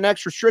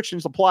PHNX.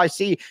 Restrictions apply.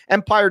 See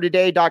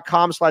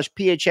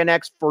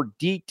empiretoday.com/PHNX for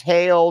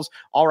details.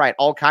 All right.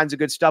 All kinds of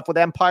good stuff with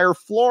Empire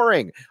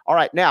Flooring. All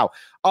right. Now,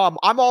 I'm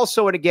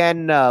also, and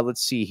again,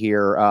 let's see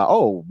here.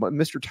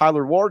 Mr.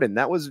 Tyler Warden.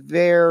 That was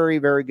very,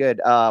 very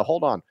good.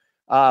 Hold on.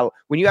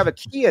 When you have a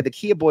Kia, the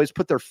Kia boys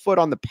put their foot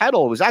on the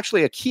pedal. It was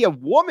actually a Kia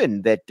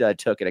woman that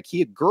took it, a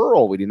Kia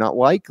girl. We do not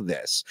like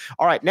this.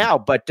 All right,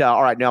 now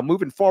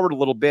moving forward a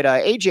little bit,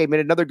 AJ made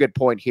another good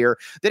point here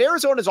that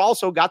Arizona's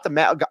also got the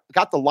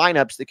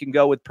lineups that can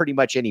go with pretty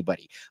much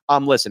anybody.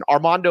 Listen,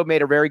 Armando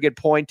made a very good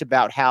point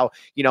about how,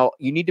 you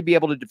need to be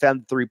able to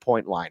defend the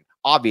 3-point line.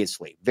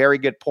 Obviously, very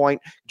good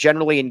point.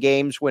 Generally in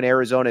games when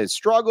Arizona has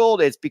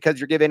struggled, it's because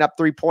you're giving up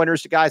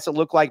 3-pointers to guys that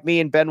look like me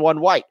and Ben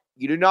One White.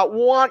 You do not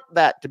want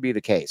that to be the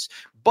case.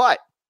 But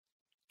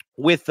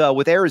with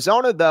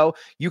Arizona, though,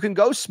 you can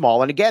go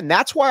small. And again,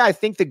 that's why I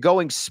think that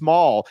going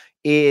small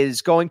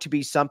is going to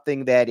be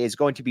something that is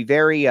going to be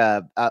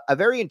a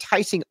very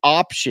enticing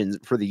option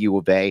for the U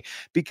of A,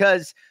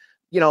 because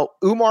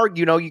Umar,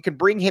 you can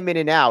bring him in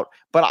and out,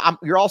 but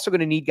you're also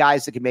going to need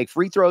guys that can make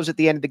free throws at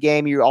the end of the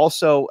game. You're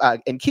also,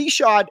 and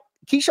Keshad's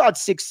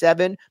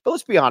 6'7", but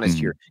let's be honest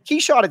here.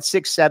 Keshad at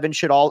 6'7"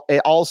 should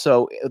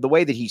also, the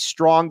way that he's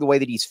strong, the way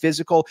that he's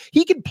physical,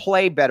 he can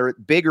play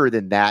bigger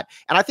than that.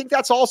 And I think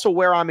that's also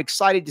where I'm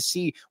excited to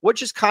see what,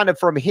 just kind of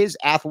from his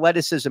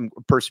athleticism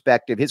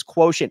perspective, his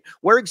quotient,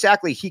 where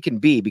exactly he can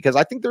be, because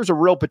I think there's a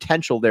real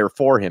potential there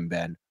for him,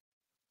 Ben.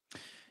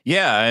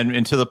 Yeah,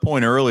 and to the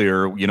point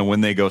earlier,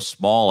 when they go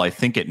small, I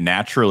think it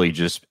naturally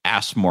just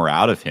asks more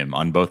out of him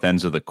on both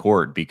ends of the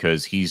court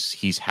because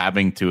he's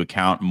having to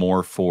account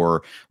more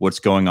for what's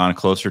going on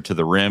closer to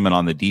the rim and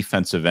on the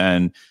defensive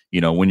end.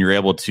 When you're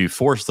able to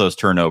force those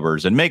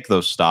turnovers and make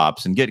those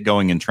stops and get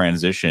going in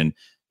transition,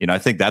 I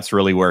think that's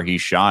really where he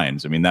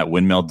shines. I mean, that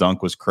windmill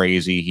dunk was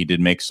crazy. He did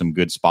make some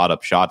good spot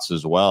up shots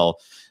as well.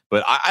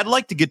 But I'd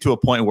like to get to a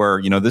point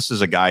where, this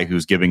is a guy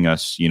who's giving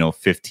us,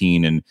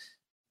 15 and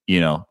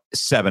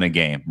 7 a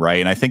game, right?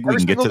 And I think we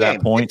can get to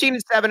that point. 15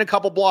 and 7, a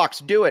couple blocks.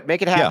 Do it.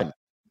 Make it happen.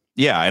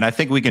 Yeah, and I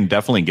think we can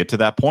definitely get to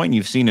that point.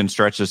 You've seen in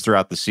stretches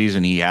throughout the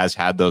season, he has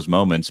had those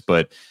moments.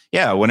 But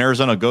yeah, when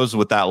Arizona goes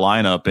with that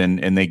lineup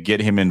and they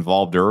get him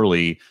involved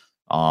early,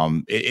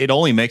 it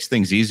only makes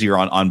things easier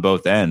on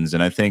both ends.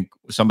 And I think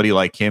somebody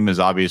like him is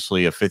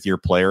obviously a fifth-year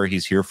player.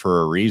 He's here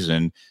for a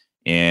reason.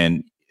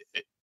 And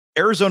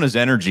Arizona's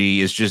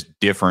energy is just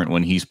different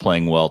when he's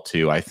playing well,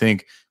 too. I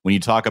think when you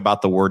talk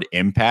about the word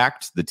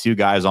impact, the two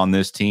guys on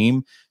this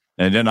team,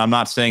 and then I'm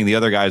not saying the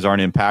other guys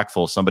aren't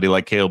impactful. Somebody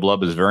like Caleb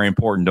Love is very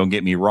important. Don't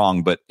get me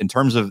wrong. But in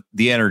terms of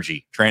the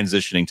energy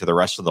transitioning to the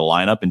rest of the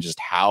lineup and just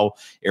how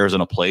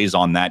Arizona plays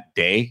on that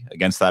day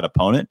against that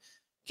opponent,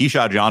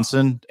 Keyshawn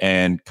Johnson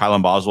and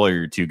Kylan Boswell are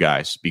your two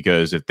guys,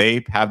 because if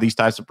they have these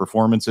types of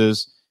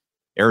performances,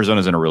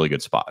 Arizona's in a really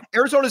good spot.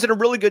 Arizona's in a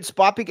really good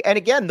spot. And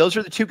again, those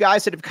are the two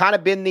guys that have kind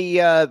of been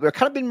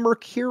been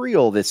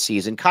mercurial this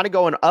season, kind of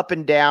going up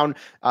and down.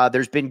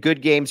 There's been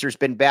good games. There's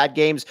been bad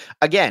games.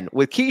 Again,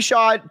 with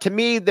Keyshawn, to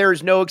me,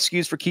 there's no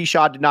excuse for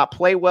Keyshawn to not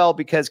play well,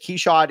 because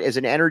Keyshawn is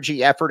an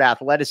energy, effort,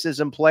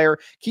 athleticism player.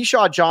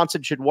 Keyshawn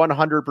Johnson should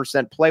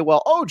 100% play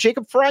well. Oh,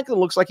 Jacob Franklin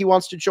looks like he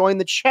wants to join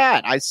the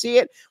chat. I see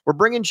it. We're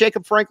bringing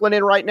Jacob Franklin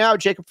in right now.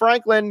 Jacob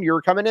Franklin,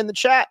 you're coming in the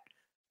chat.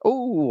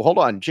 Oh, hold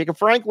on. Jacob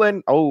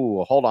Franklin.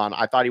 Oh, hold on.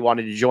 I thought he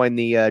wanted to join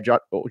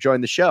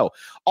the show.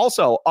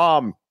 Also,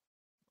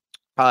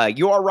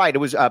 you are right. It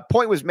was a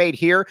point was made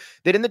here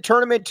that in the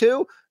tournament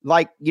too,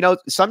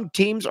 some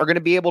teams are going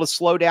to be able to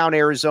slow down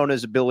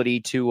Arizona's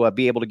ability to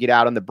be able to get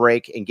out on the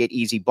break and get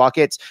easy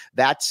buckets.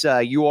 That's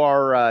you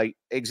are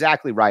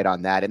exactly right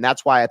on that. And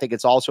that's why I think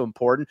it's also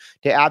important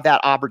to have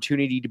that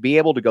opportunity to be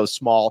able to go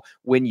small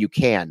when you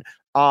can.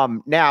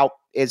 Now,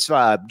 it's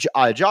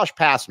Josh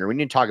Pastner. We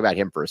need to talk about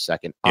him for a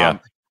second. Yeah.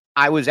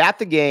 I was at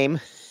the game,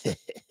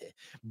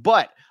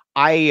 but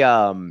I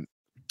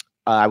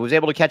was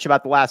able to catch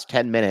about the last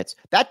 10 minutes.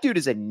 That dude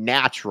is a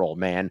natural,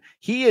 man.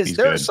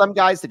 There are some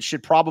guys that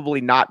should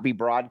probably not be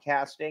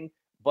broadcasting,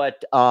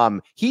 but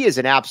he is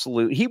an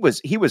absolute. He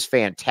was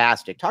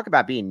fantastic. Talk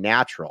about being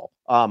natural.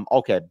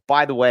 Okay.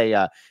 By the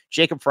way,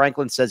 Jacob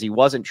Franklin says he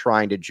wasn't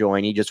trying to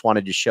join. He just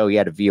wanted to show he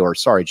had a viewer.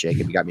 Sorry,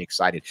 Jacob, you got me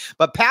excited.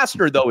 But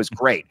Pastner, though, is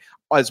great.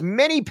 As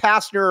many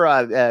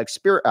Pastner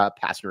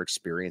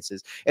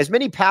experiences, as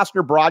many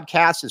Pastner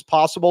broadcasts as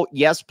possible.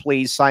 Yes,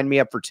 please sign me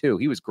up for 2.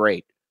 He was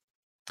great.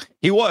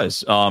 He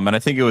was. And I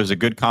think it was a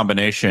good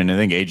combination. I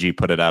think AG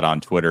put it out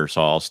on Twitter,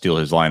 so I'll steal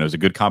his line. It was a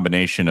good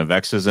combination of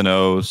X's and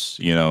O's,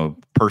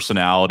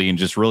 personality, and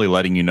just really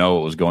letting you know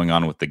what was going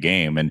on with the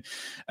game. And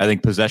I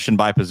think possession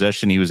by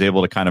possession, he was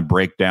able to kind of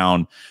break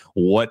down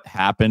what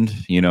happened,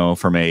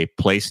 from a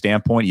play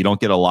standpoint. You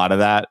don't get a lot of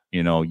that.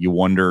 You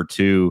wonder,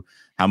 too,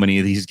 how many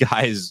of these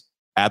guys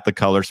at the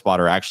color spot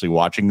are actually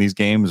watching these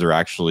games, or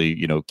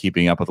actually,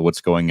 keeping up with what's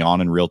going on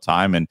in real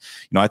time. And,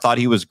 I thought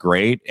he was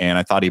great, and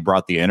I thought he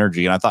brought the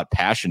energy, and I thought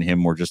Pash and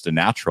him were just a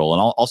natural.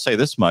 And I'll say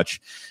this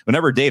much: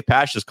 whenever Dave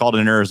Pash has called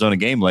an Arizona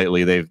game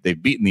lately,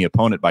 they've beaten the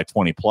opponent by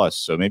 20 plus.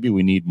 So maybe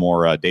we need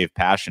more Dave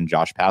Pash and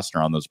Josh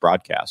Pastner on those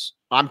broadcasts.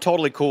 I'm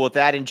totally cool with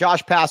that. And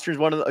Josh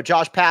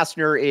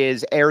Pastner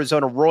is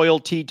Arizona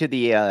royalty to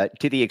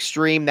the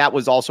extreme. That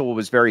was also what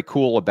was very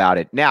cool about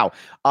it. Now,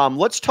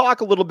 let's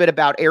talk a little bit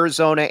about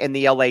Arizona and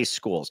the LA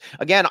schools.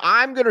 Again,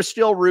 I'm going to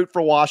still root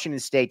for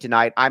Washington State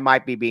tonight. I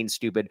might be being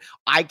stupid.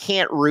 I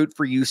can't root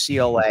for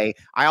UCLA.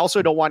 I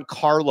also don't want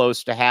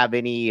Carlos to have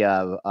any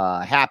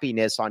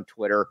happiness on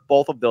Twitter.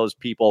 Both of those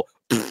people.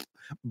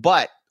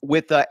 But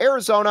with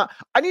Arizona,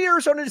 I need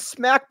Arizona to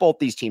smack both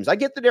these teams. I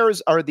get that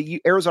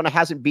Arizona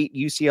hasn't beat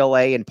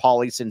UCLA and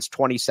Poly since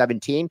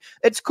 2017.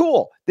 It's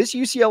cool. This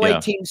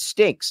UCLA team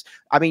stinks.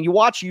 I mean, you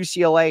watch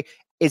UCLA.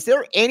 Is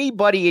there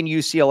anybody in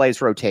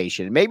UCLA's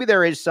rotation? Maybe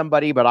there is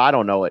somebody, but I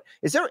don't know it.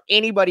 Is there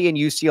anybody in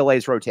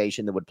UCLA's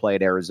rotation that would play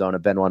at Arizona,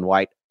 Benwan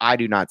White? I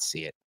do not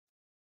see it.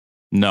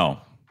 No,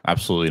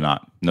 absolutely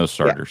not. No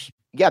starters.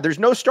 Yeah, there's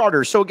no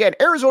starters. So again,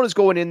 Arizona's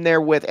going in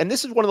there with, and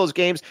this is one of those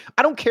games,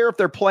 I don't care if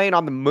they're playing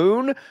on the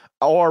moon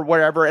or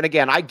wherever. And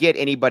again, I get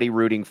anybody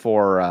rooting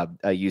for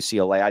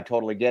UCLA. I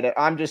totally get it.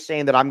 I'm just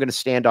saying that I'm going to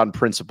stand on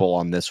principle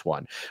on this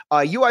one.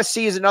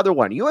 USC is another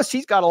one.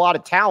 USC's got a lot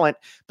of talent,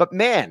 but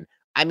man,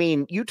 I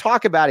mean, you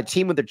talk about a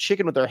team with a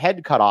chicken with their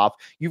head cut off.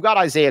 You've got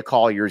Isaiah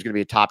Collier is going to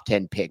be a top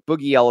 10 pick.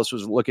 Boogie Ellis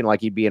was looking like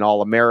he'd be an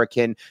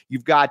All-American.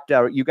 You've got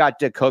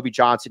Kobe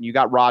Johnson. You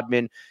got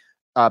Rodman.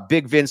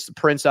 Big Vince the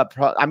Prince up.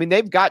 I mean,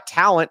 they've got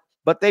talent.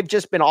 but they've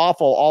just been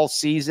awful all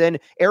season.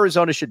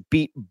 Arizona should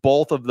beat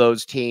both of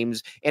those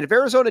teams. And if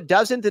Arizona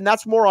doesn't, then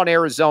that's more on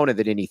Arizona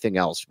than anything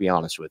else, to be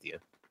honest with you.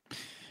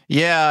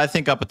 Yeah, I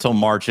think up until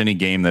March, any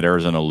game that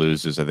Arizona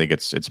loses, I think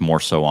it's more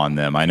so on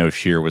them. I know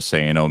Shear was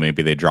saying,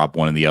 maybe they drop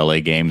one of the LA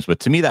games,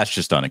 but to me, that's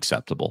just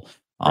unacceptable.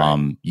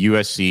 Right.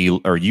 USC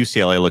or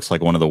UCLA looks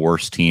like one of the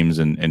worst teams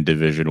in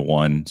Division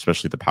I,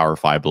 especially the Power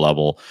 5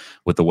 level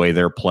with the way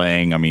they're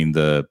playing. I mean,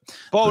 Bono,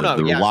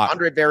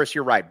 Andre Veras,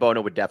 you're right.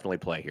 Bono would definitely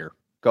play here.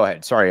 Go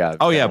ahead. Sorry.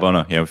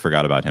 Bono. Yeah, we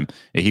forgot about him.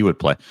 He would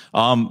play.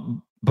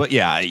 But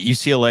yeah,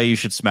 UCLA, you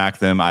should smack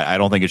them. I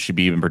don't think it should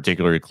be even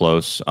particularly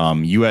close.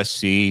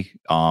 USC,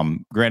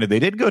 granted, they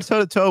did go toe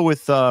to toe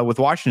with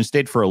Washington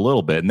State for a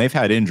little bit, and they've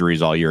had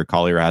injuries all year.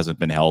 Collier hasn't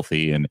been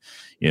healthy, and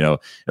it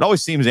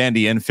always seems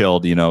Andy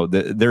Enfield.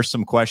 There's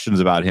some questions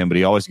about him, but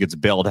he always gets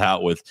bailed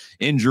out with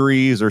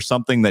injuries or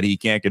something that he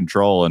can't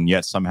control, and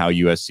yet somehow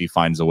USC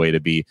finds a way to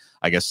be,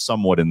 I guess,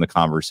 somewhat in the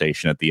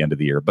conversation at the end of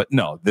the year. But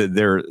no,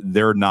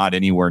 they're not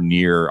anywhere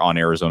near on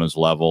Arizona's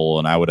level,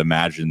 and I would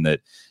imagine that.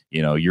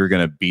 You're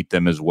going to beat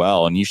them as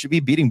well. And you should be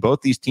beating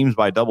both these teams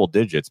by double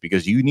digits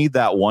because you need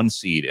that 1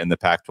 seed in the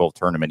Pac-12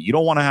 tournament. You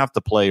don't want to have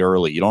to play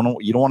early. You don't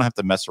want to have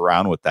to mess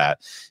around with that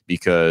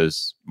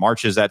because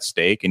March is at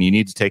stake and you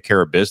need to take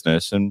care of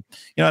business. And,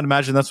 I'd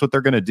imagine that's what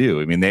they're going to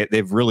do. I mean,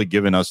 they've really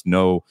given us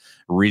no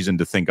reason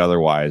to think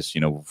otherwise,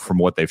 from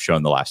what they've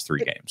shown the last 3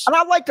 games. And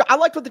I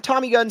liked what the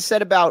Tommy Gunn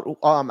said about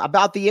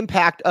the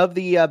impact of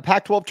the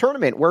Pac-12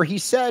 tournament, where he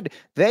said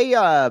he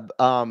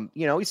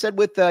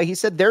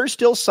said there's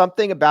still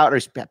something about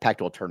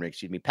Pac-12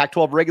 tournament,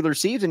 Pac-12 regular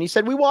season. He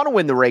said we want to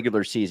win the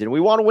regular season. We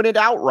want to win it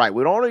outright.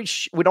 We don't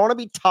want to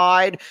be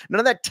tied. None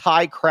of that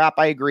tie crap.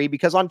 I agree,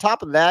 because on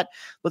top of that,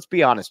 let's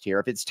be honest here.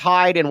 If it's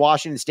tied and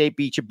Washington State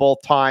beats you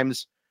both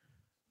times,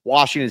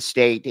 Washington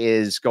State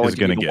is going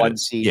to be the 1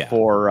 seed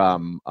for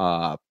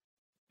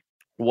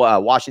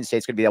Washington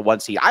State's going to be that 1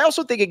 seed. I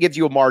also think it gives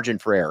you a margin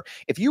for error.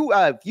 If you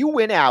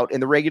win out in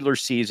the regular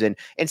season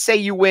and say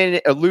you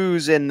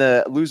lose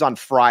on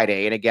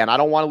Friday, and again, I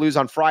don't want to lose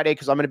on Friday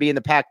because I'm going to be in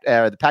the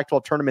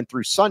Pac-12 tournament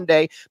through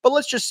Sunday. But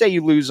let's just say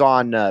you lose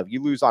on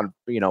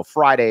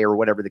Friday or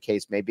whatever the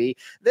case may be.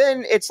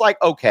 Then it's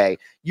like, okay,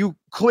 you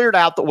cleared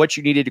out what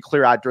you needed to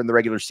clear out during the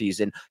regular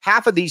season.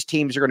 Half of these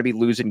teams are going to be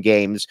losing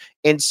games,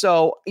 and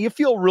so you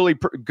feel really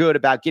good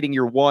about getting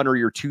your 1 or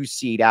your 2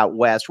 seed out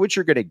west, which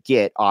you're going to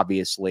get,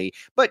 obviously.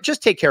 But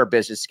just take care of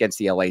business against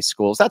the LA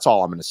schools. That's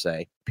all I'm going to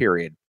say.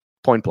 Period.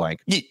 Point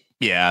blank.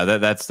 Yeah,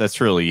 that's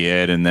really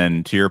it. And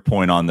then to your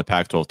point on the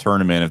Pac-12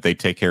 tournament, if they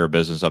take care of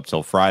business up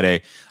till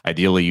Friday,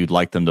 ideally you'd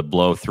like them to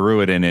blow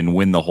through it and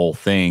win the whole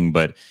thing.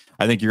 But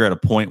I think you're at a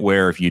point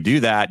where if you do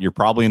that, you're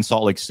probably in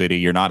Salt Lake City.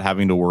 You're not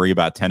having to worry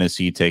about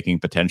Tennessee taking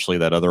potentially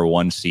that other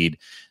 1 seed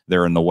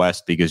there in the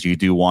West because you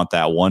do want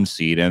that 1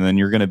 seed, and then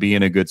you're going to be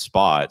in a good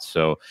spot.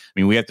 So, I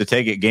mean, we have to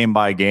take it game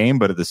by game,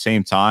 but at the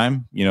same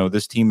time,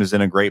 this team is in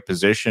a great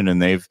position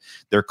and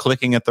they're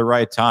clicking at the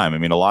right time. I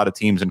mean, a lot of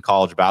teams in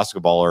college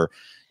basketball are,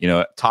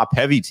 top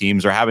heavy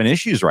teams are having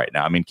issues right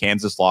now. I mean,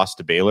 Kansas lost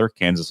to Baylor.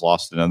 Kansas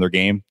lost another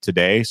game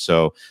today.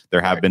 So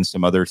there have been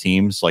some other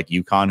teams like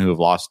UConn who have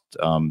lost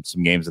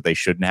some games that they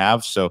shouldn't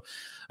have. So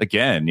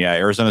again,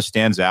 Arizona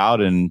stands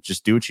out and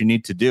just do what you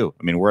need to do.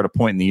 I mean, we're at a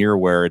point in the year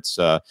where it's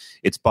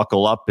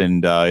buckle up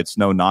and it's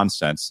no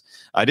nonsense.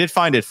 I did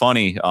find it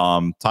funny.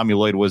 Tommy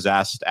Lloyd was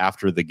asked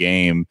after the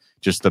game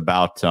just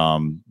about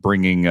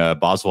bringing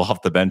Boswell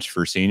off the bench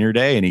for senior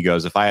day. And he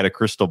goes, if I had a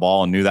crystal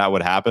ball and knew that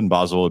would happen,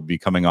 Boswell would be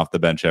coming off the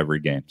bench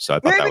every game. So I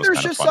thought maybe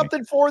there's just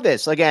something for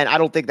this. Again, I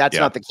don't think that's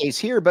not the case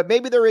here, but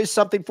maybe there is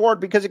something for it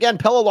because, again,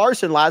 Pelle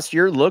Larsson last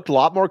year looked a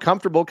lot more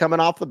comfortable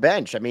coming off the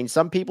bench. I mean,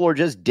 some people are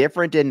just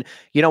different in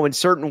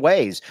certain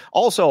ways.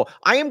 Also,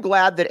 I am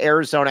glad that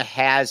Arizona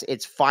has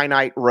its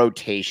finite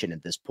rotation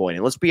at this point.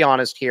 And let's be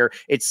honest here,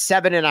 it's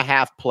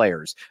 7.5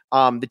 players.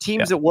 The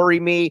teams that worry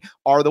me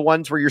are the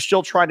ones where you're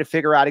still trying to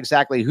figure out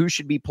exactly who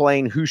should be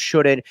playing, who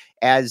shouldn't,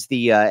 as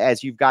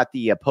you've got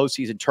the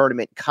postseason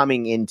tournament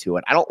coming into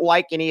it. I don't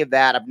like any of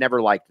that. I've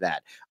never liked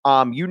that.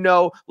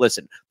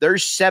 Listen,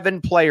 there's 7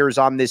 players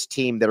on this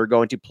team that are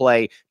going to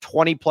play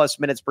 20 plus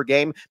minutes per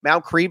game.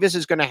 Mount Crevis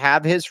is going to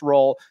have his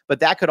role, but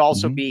that could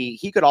also be,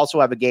 he could also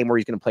have a game where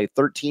he's going to play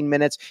 13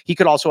 minutes. He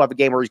could also have a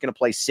game where he's going to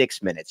play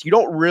 6 minutes. You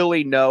don't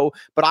really know,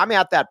 but I'm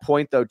at that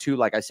point though, too,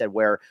 like I said,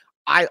 where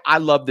I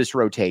love this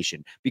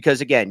rotation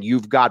because, again,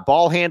 you've got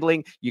ball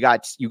handling, you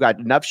got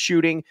enough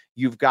shooting,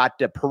 you've got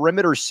the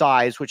perimeter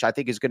size, which I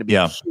think is going to be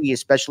key,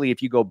 especially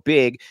if you go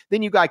big.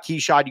 Then you got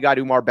Keyshot, you got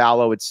Umar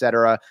Ballo,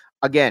 etc.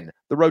 Again,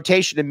 the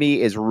rotation to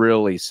me is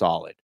really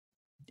solid.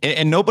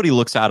 And nobody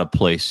looks out of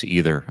place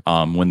either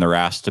when they're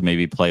asked to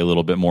maybe play a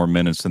little bit more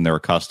minutes than they're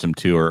accustomed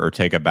to or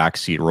take a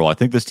backseat role. I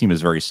think this team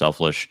is very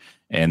selfish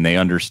and they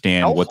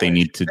understand what they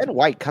need to do. Ben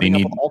White coming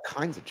up with all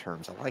kinds of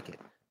terms. I like it.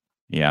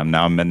 Yeah,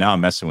 now I'm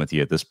messing with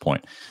you at this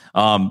point.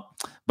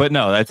 But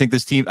no, I think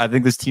this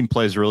team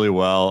plays really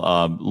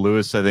well.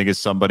 Lewis, I think, is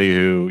somebody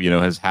who,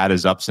 has had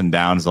his ups and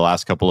downs the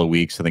last couple of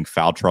weeks. I think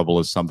foul trouble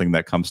is something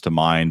that comes to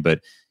mind, but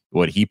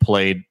what he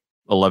played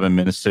 11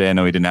 minutes today. I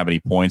know he didn't have any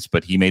points,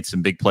 but he made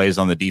some big plays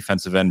on the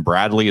defensive end.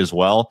 Bradley as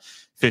well,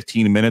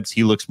 15 minutes.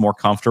 He looks more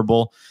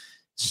comfortable.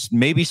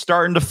 Maybe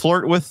starting to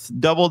flirt with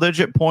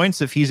double-digit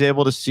points if he's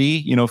able to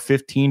see,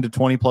 15 to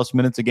 20 plus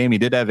minutes a game. He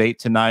did have 8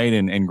 tonight,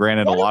 and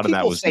granted, a lot of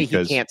that was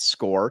because he can't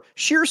score.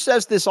 Shear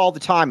says this all the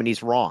time, and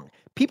he's wrong.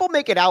 People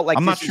make it out like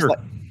I'm not sure.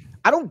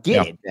 I don't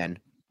get it, Ben.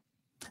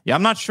 Yeah,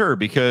 I'm not sure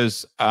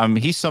because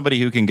he's somebody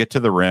who can get to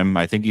the rim.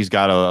 I think he's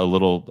got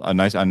a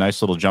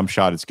nice little jump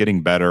shot. It's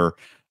getting better.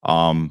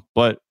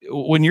 But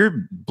when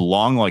you're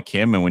long like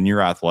him and when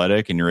you're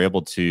athletic and you're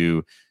able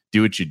to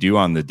do what you do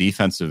on the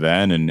defensive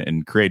end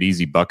and create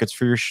easy buckets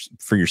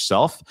for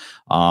yourself,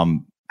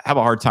 have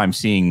a hard time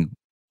seeing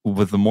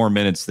with the more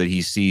minutes that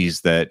he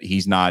sees that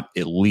he's not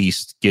at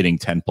least getting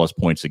 10 plus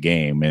points a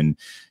game. And,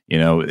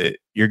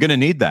 you're going to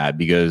need that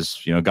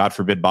because, God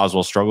forbid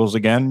Boswell struggles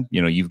again.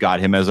 You've got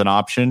him as an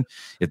option.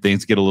 If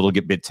things get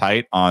a bit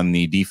tight on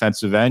the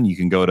defensive end, you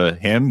can go to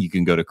him, you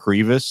can go to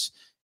Krivas,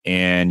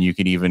 and you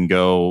can even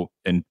go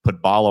and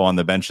put Ballo on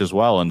the bench as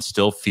well and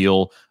still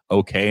feel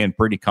okay and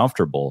pretty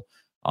comfortable.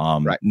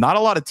 Right. Not a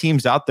lot of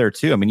teams out there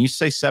too. I mean, you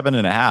say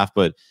 7.5,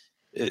 but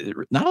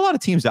not a lot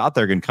of teams out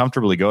there can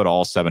comfortably go to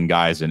all 7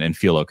 guys and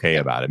feel okay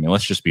about it. I mean,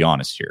 let's just be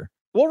honest here.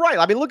 Well, right.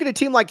 I mean, look at a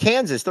team like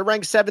Kansas. They're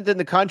ranked 7th in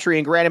the country,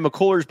 and granted,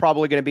 McCuller's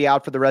probably going to be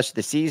out for the rest of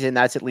the season.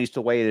 That's at least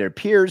the way it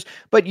appears.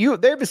 But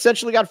they've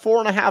essentially got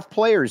 4.5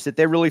 players that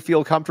they really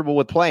feel comfortable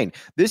with playing.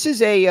 This is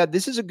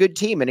a good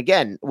team. And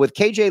again, with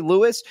KJ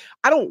Lewis,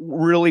 I don't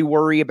really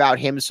worry about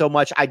him so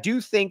much. I do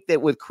think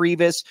that with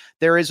Krivas,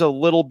 there is a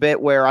little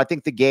bit where I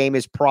think the game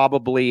is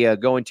probably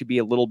going to be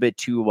a little bit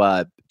too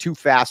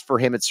fast for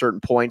him at certain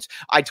points.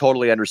 I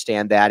totally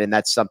understand that. And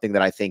that's something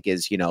that I think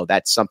is,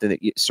 that's something that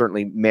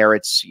certainly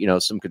merits,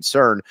 some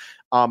concern.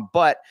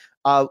 But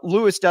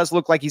Lewis does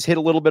look like he's hit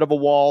a little bit of a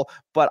wall,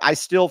 but I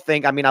still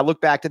think, I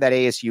look back to that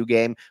ASU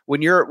game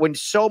when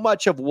so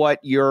much of what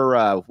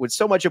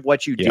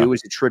you do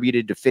is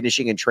attributed to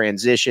finishing in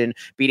transition,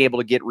 being able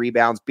to get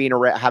rebounds,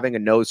 having a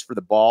nose for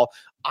the ball.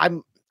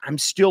 I'm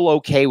still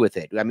okay with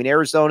it. I mean,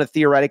 Arizona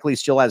theoretically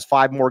still has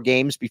 5 more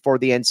games before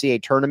the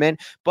NCAA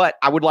tournament, but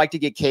I would like to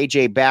get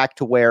KJ back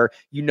to where,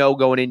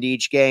 going into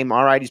each game,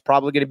 all right, he's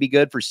probably going to be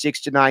good for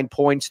 6 to 9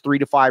 points, 3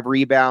 to 5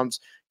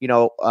 rebounds,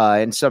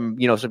 and some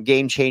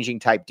game-changing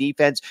type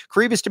defense.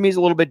 Krivas to me is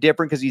a little bit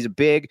different because he's a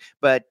big,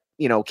 but,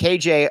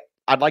 KJ,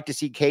 I'd like to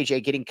see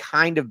KJ getting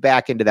kind of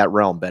back into that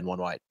realm, Ben One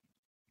White.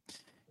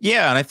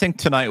 Yeah, and I think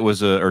today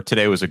was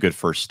a good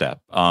first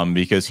step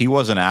because he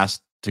wasn't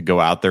asked to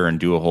go out there and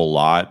do a whole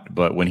lot,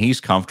 but when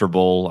he's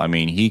comfortable,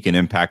 he can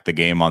impact the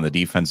game on the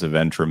defensive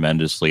end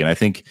tremendously. And I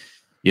think,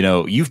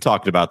 you've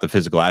talked about the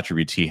physical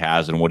attributes he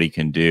has and what he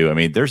can do.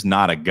 There's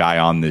not a guy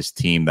on this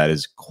team that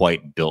is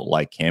quite built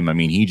like him.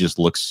 He just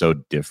looks so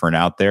different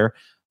out there.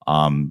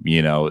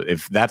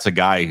 If that's a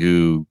guy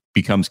who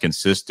becomes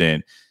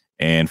consistent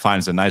and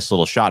finds a nice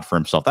little shot for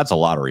himself, that's a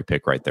lottery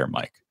pick right there,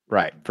 Mike.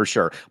 Right, for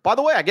sure. By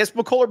the way, I guess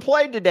McCullar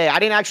played today. I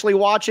didn't actually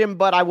watch him,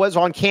 but I was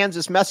on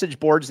Kansas message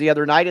boards the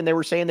other night, and they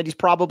were saying that he's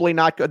probably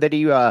not good,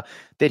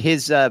 that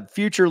his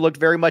future looked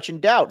very much in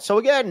doubt. So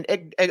again,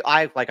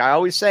 I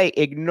always say,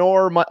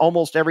 ignore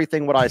almost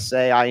everything what I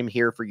say. I am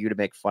here for you to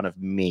make fun of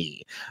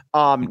me.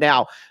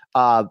 Now,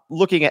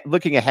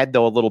 looking ahead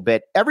though a little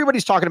bit,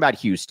 everybody's talking about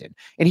Houston,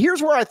 and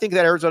here's where I think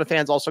that Arizona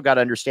fans also got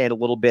to understand a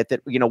little bit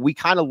that we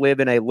kind of live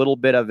in a little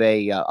bit of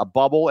a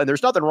bubble, and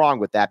there's nothing wrong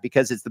with that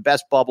because it's the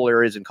best bubble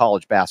there is in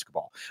college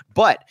basketball.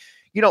 But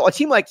a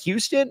team like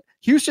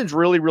Houston's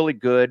really, really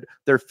good.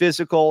 They're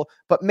physical,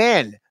 but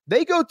man,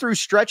 they go through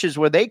stretches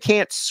where they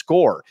can't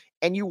score,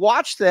 and you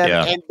watch them,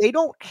 and they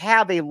don't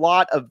have a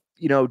lot of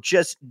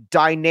just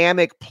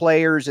dynamic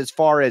players as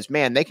far as,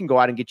 man, they can go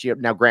out and get you,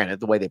 now granted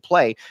the way they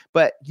play,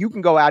 but you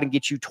can go out and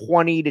get you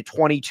 20 to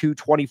 22,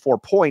 24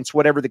 points,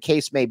 whatever the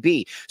case may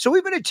be. So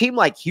even a team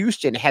like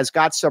Houston has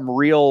got some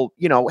real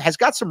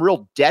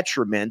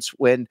detriments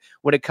when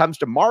it comes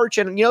to March.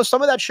 And,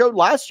 some of that showed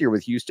last year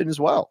with Houston as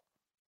well.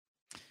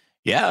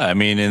 Yeah,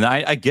 and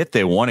I get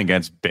they won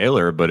against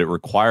Baylor, but it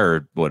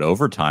required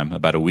overtime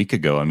about a week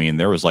ago.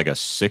 There was like a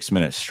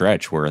 6-minute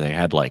stretch where they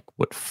had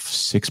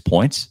 6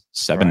 points,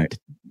 7,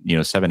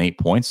 8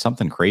 points,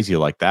 something crazy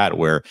like that,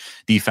 where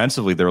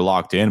defensively they're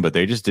locked in, but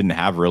they just didn't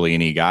have really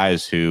any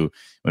guys who,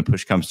 when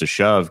push comes to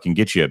shove, can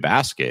get you a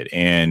basket.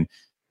 And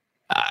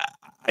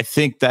I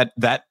think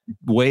that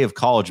way of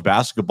college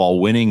basketball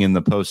winning in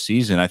the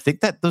postseason, I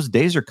think that those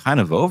days are kind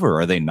of over,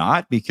 are they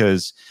not?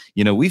 Because,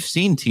 we've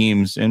seen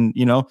teams, and,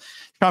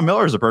 Sean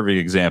Miller is a perfect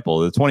example.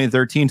 The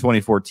 2013,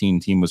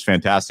 2014 team was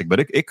fantastic, but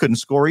it couldn't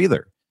score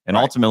either. And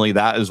ultimately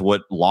that is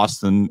what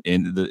lost them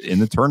in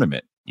the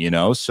tournament,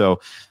 So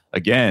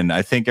again,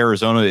 I think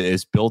Arizona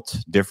is built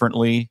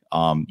differently.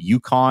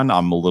 UConn,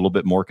 I'm a little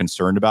bit more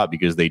concerned about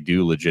because they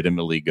do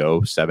legitimately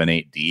go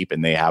 7-8 deep,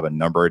 and they have a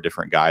number of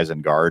different guys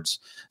and guards,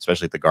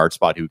 especially at the guard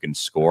spot, who can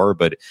score.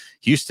 But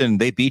Houston,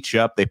 they beat you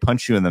up, they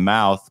punch you in the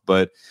mouth.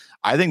 But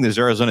I think this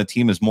Arizona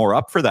team is more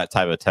up for that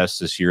type of test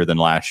this year than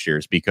last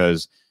year's,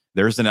 because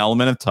there's an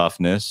element of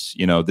toughness.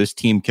 This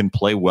team can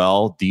play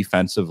well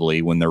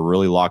defensively when they're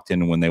really locked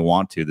in and when they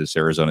want to, this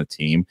Arizona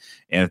team.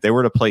 And if they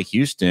were to play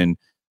Houston,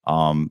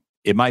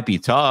 it might be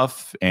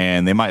tough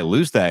and they might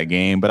lose that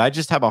game, but I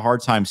just have a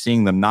hard time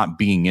seeing them not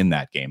being in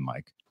that game,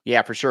 Mike.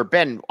 Yeah, for sure.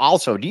 Ben,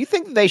 also, do you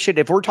think that they should,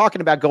 if we're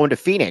talking about going to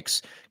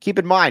Phoenix, keep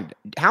in mind,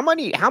 how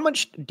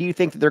much do you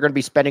think that they're going to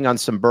be spending on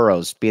some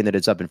Burrows, being that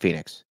it's up in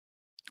Phoenix?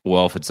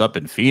 Well, if it's up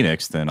in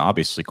Phoenix, then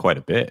obviously quite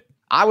a bit.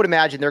 I would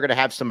imagine they're going to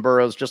have some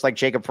Burrows, just like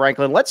Jacob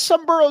Franklin. Let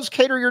Some Burrows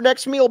cater your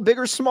next meal, big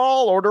or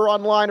small. Order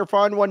online or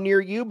find one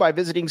near you by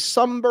visiting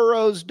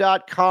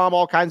someburrows.com.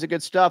 All kinds of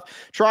good stuff.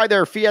 Try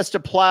their Fiesta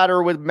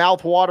platter with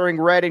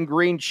mouth-watering red and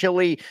green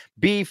chili,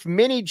 beef,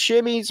 mini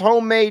chimneys,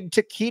 homemade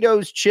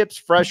taquitos, chips,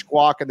 fresh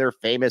guac, and their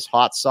famous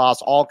hot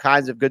sauce. All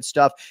kinds of good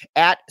stuff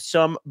at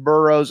Some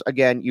Burrows.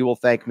 Again, you will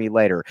thank me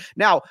later.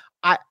 Now,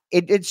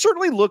 It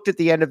certainly looked at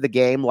the end of the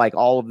game like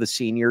all of the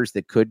seniors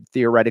that could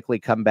theoretically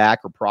come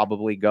back are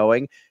probably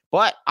going,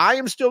 but I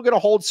am still going to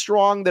hold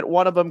strong that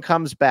one of them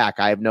comes back.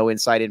 I have no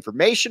inside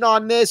information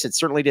on this. It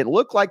certainly didn't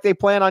look like they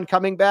plan on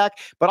coming back,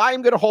 but I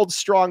am going to hold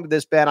strong to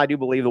this, Ben. I do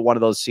believe that one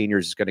of those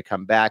seniors is going to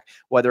come back,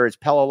 whether it's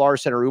Pella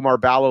Larson or Umar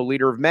Ballo,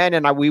 leader of men,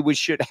 and we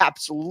should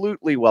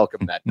absolutely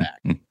welcome that back.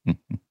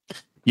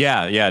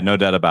 Yeah, no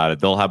doubt about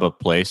it. They'll have a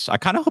place. I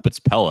kind of hope it's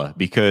Pella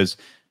because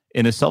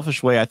in a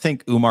selfish way, I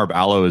think Umar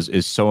Ballo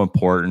is so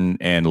important.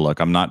 And look,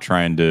 I'm not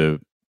trying to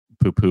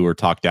poo-poo or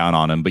talk down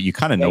on him, but you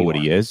kind of know what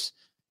he is.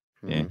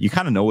 Yeah, you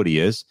kind of know what he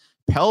is.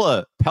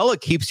 Pella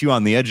keeps you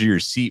on the edge of your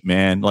seat,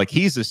 man. Like,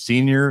 he's a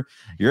senior.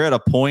 You're at a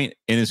point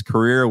in his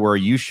career where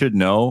you should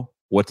know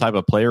what type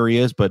of player he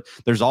is, but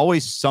there's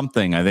always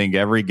something, I think,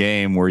 every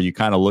game where you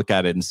kind of look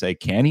at it and say,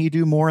 can he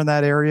do more in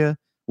that area?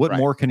 What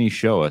more can he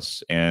show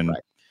us? And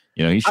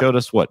he showed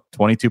us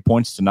 22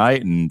 points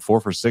tonight and 4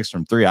 for 6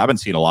 from 3. I haven't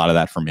seen a lot of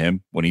that from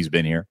him when he's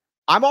been here.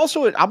 I'm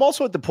also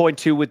at the point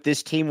too with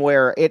this team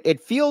where it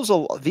feels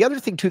the other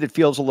thing too that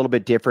feels a little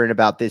bit different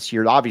about this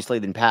year, obviously,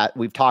 than Pat.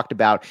 We've talked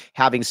about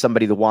having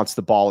somebody that wants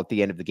the ball at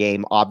the end of the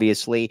game,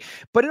 obviously,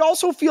 but it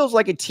also feels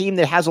like a team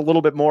that has a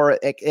little bit more.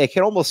 It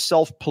can almost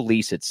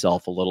self-police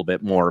itself a little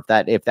bit more,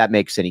 if that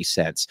makes any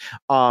sense.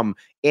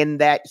 In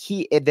that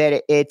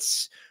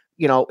it's.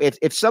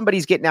 If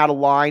somebody's getting out of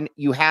line,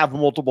 you have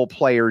multiple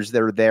players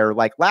that are there.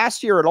 Like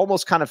last year, it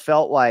almost kind of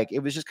felt like it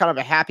was just kind of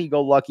a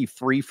happy-go-lucky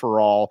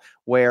free-for-all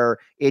where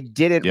it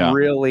didn't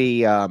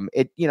really,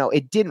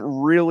 it didn't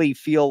really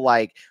feel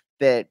like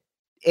that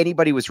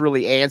anybody was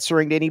really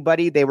answering to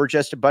anybody. They were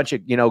just a bunch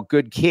of,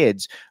 good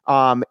kids.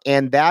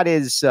 And that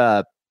is,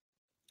 that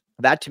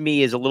to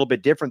me is a little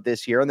bit different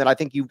this year. And then I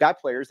think you've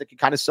got players that can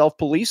kind of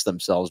self-police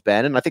themselves,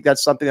 Ben. And I think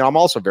that's something that I'm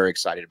also very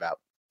excited about.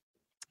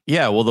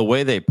 Yeah, well, the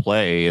way they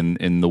play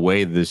and the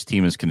way this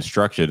team is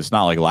constructed, it's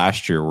not like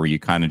last year where you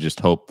kind of just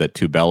hope that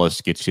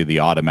Tubelis gets you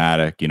the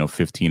automatic,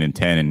 15 and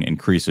 10 and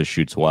Krisa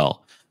shoots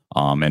well.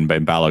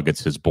 And Ballo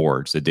gets his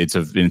boards. It's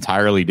an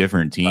entirely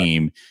different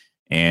team. Right.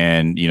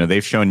 And,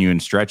 they've shown you in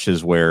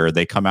stretches where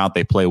they come out,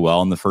 they play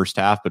well in the first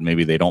half, but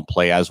maybe they don't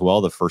play as well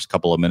the first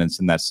couple of minutes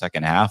in that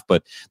second half,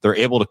 but they're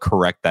able to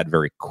correct that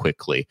very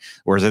quickly.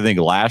 Whereas I think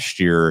last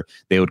year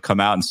they would come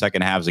out in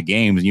second halves of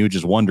games and you would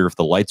just wonder if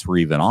the lights were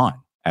even on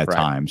at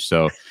times.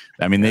 So,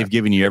 I mean, they've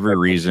given you every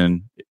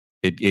reason.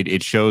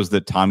 It shows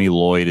that Tommy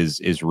Lloyd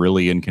is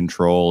really in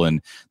control,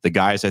 and the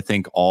guys, I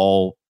think,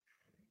 all,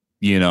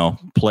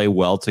 play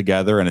well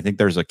together. And I think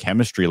there's a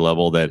chemistry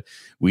level that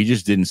we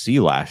just didn't see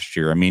last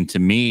year. I mean, to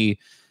me,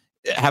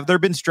 have there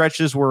been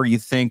stretches where you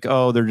think,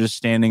 oh, they're just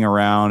standing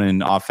around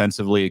and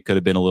offensively it could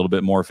have been a little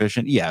bit more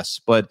efficient? Yes.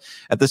 But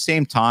at the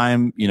same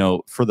time,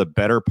 for the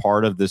better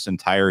part of this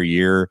entire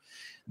year,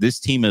 this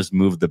team has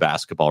moved the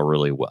basketball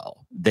really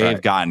well.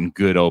 They've gotten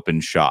good open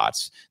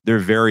shots. They're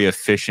very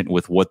efficient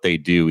with what they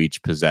do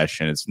each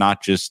possession. It's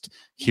not just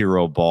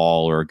hero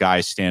ball or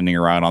guys standing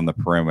around on the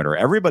perimeter.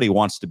 Everybody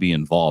wants to be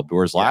involved,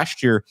 whereas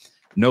last year,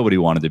 nobody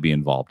wanted to be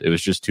involved. It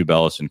was just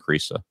Tubelis and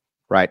Krisa.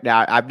 Right.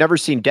 Now, I've never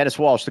seen Dennis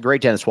Walsh, the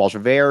great Dennis Walsh.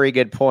 Very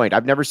good point.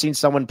 I've never seen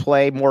someone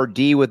play more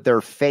D with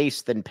their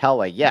face than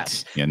Pella.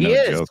 Yes, he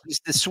is. Joke.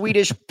 He's the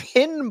Swedish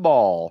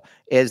pinball.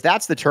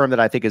 That's the term that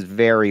I think is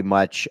very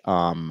much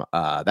John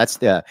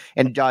Hippensteel.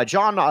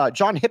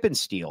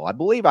 I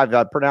believe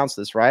I've pronounced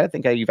this right. I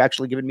think you've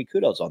actually given me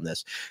kudos on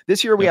this.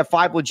 This year we have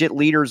 5 legit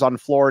leaders on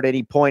floor at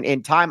any point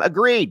in time.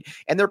 Agreed.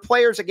 And their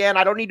players, again,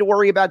 I don't need to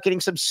worry about getting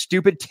some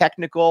stupid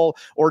technical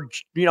or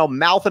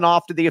mouthing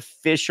off to the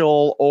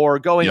official or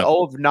going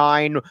 0 of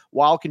 9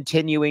 while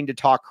continuing to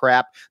talk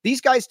crap. These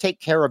guys take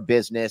care of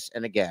business,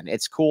 and again,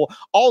 it's cool.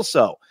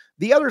 Also,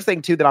 the other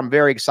thing, too, that I'm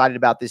very excited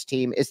about this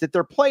team is that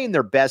they're playing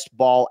their best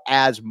ball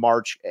as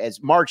March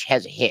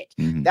has hit.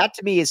 Mm-hmm. That,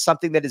 to me, is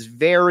something that is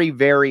very,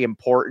 very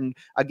important.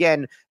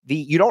 Again,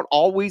 You don't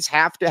always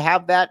have to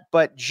have that,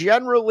 but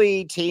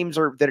generally teams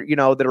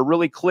that are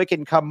really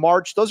clicking come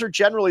March. Those are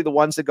generally the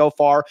ones that go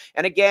far.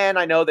 And again,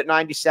 I know that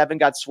 97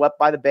 got swept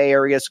by the Bay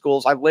Area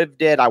schools. I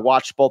lived it. I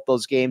watched both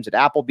those games at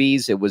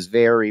Applebee's. It was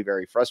very,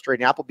 very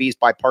frustrating. Applebee's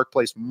by Park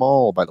Place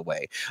Mall, by the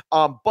way.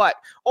 But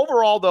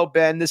overall, though,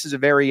 Ben, this is a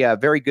very,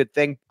 very good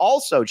thing.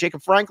 Also,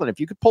 Jacob Franklin, if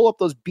you could pull up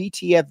those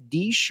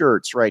BTFD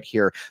shirts right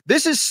here,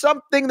 this is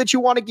something that you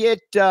want to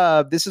get.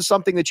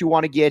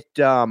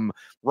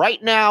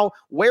 Right now.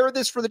 Wear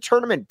this for the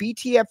tournament.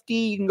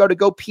 BTFD. You can go to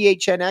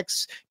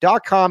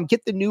gophnx.com.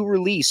 Get the new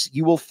release.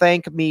 You will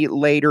thank me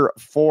later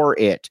for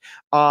it.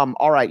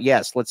 All right.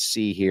 Yes. Let's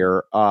see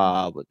here.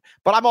 But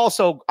I'm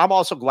also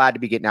glad to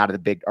be getting out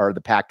of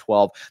the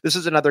Pac-12. This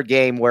is another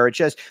game where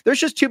there's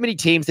just too many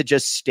teams that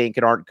just stink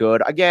and aren't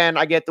good. Again,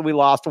 I get that we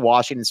lost to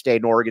Washington State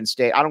and Oregon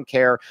State. I don't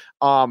care.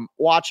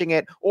 Watching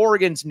it,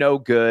 Oregon's no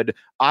good.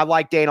 I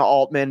like Dana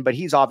Altman, but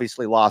he's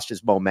obviously lost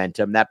his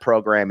momentum. That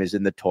program is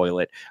in the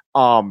toilet.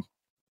 Obviously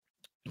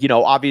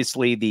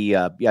the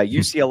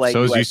UCLA.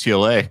 So is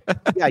UCLA.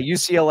 Yeah,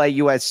 UCLA,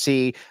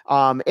 USC.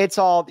 It's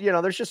all,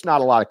 there's just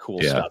not a lot of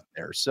cool stuff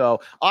there.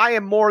 So I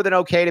am more than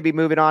okay to be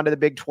moving on to the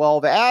Big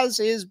 12, as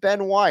is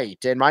Ben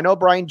White. And I know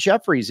Brian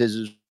Jeffries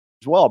is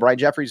as well. Brian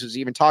Jeffries was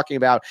even talking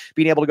about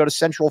being able to go to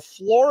Central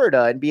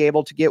Florida and be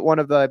able to get one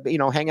of the,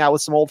 hang out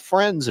with some old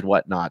friends and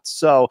whatnot.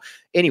 So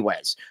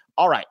anyways,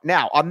 all right.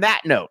 Now, on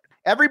that note,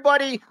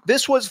 everybody,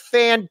 this was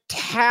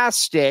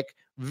fantastic.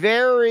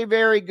 Very,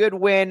 very good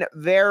win.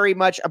 Very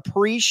much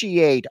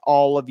appreciate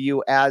all of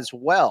you as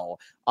well.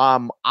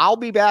 I'll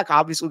be back.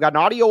 Obviously, we've got an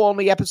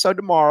audio-only episode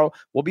tomorrow.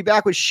 We'll be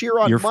back with Sheer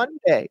on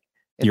Monday.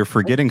 You're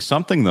forgetting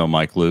something, though,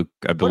 Mike Luke.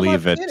 I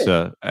believe at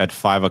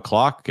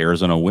 5:00,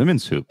 Arizona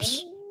women's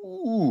hoops.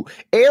 Ooh,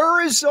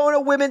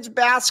 Arizona women's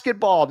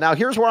basketball. Now,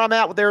 here's where I'm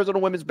at with Arizona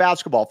women's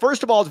basketball.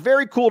 First of all, it's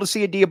very cool to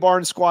see Adia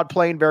Barnes' squad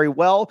playing very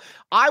well.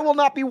 I will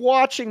not be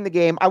watching the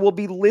game. I will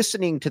be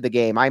listening to the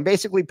game. I'm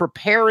basically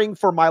preparing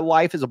for my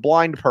life as a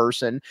blind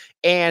person,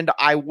 and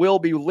I will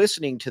be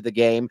listening to the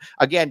game.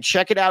 Again,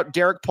 check it out.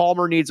 Derek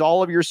Palmer needs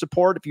all of your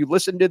support. If you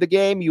listen to the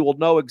game, you will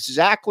know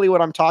exactly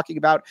what I'm talking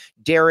about.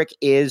 Derek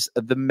is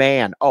the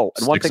man. Oh,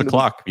 and 6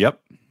 o'clock.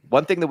 Yep.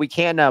 One thing that we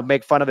can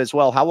make fun of as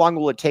well, how long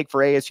will it take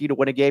for ASU to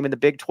win a game in the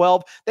Big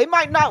 12? They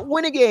might not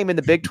win a game in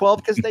the Big 12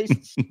 because they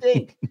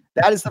stink.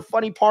 That is the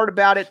funny part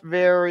about it.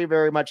 Very,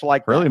 very much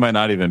like Really might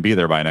not even be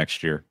there by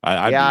next year.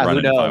 I'd be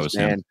running if I was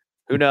him.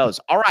 Who knows?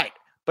 All right.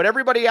 But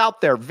everybody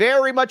out there,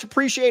 very much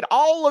appreciate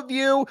all of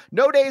you.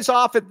 No days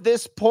off at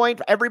this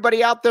point.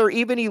 Everybody out there,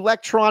 even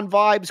Electron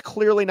Vibes,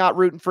 clearly not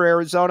rooting for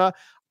Arizona.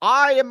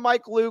 I am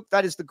Mike Luke.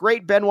 That is the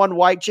great Ben One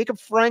White. Jacob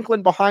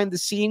Franklin behind the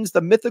scenes,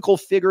 the mythical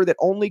figure that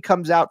only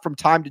comes out from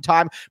time to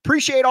time.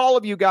 Appreciate all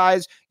of you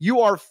guys.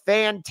 You are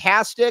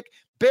fantastic.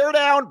 Bear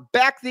down,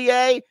 back the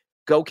A.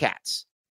 Go Cats.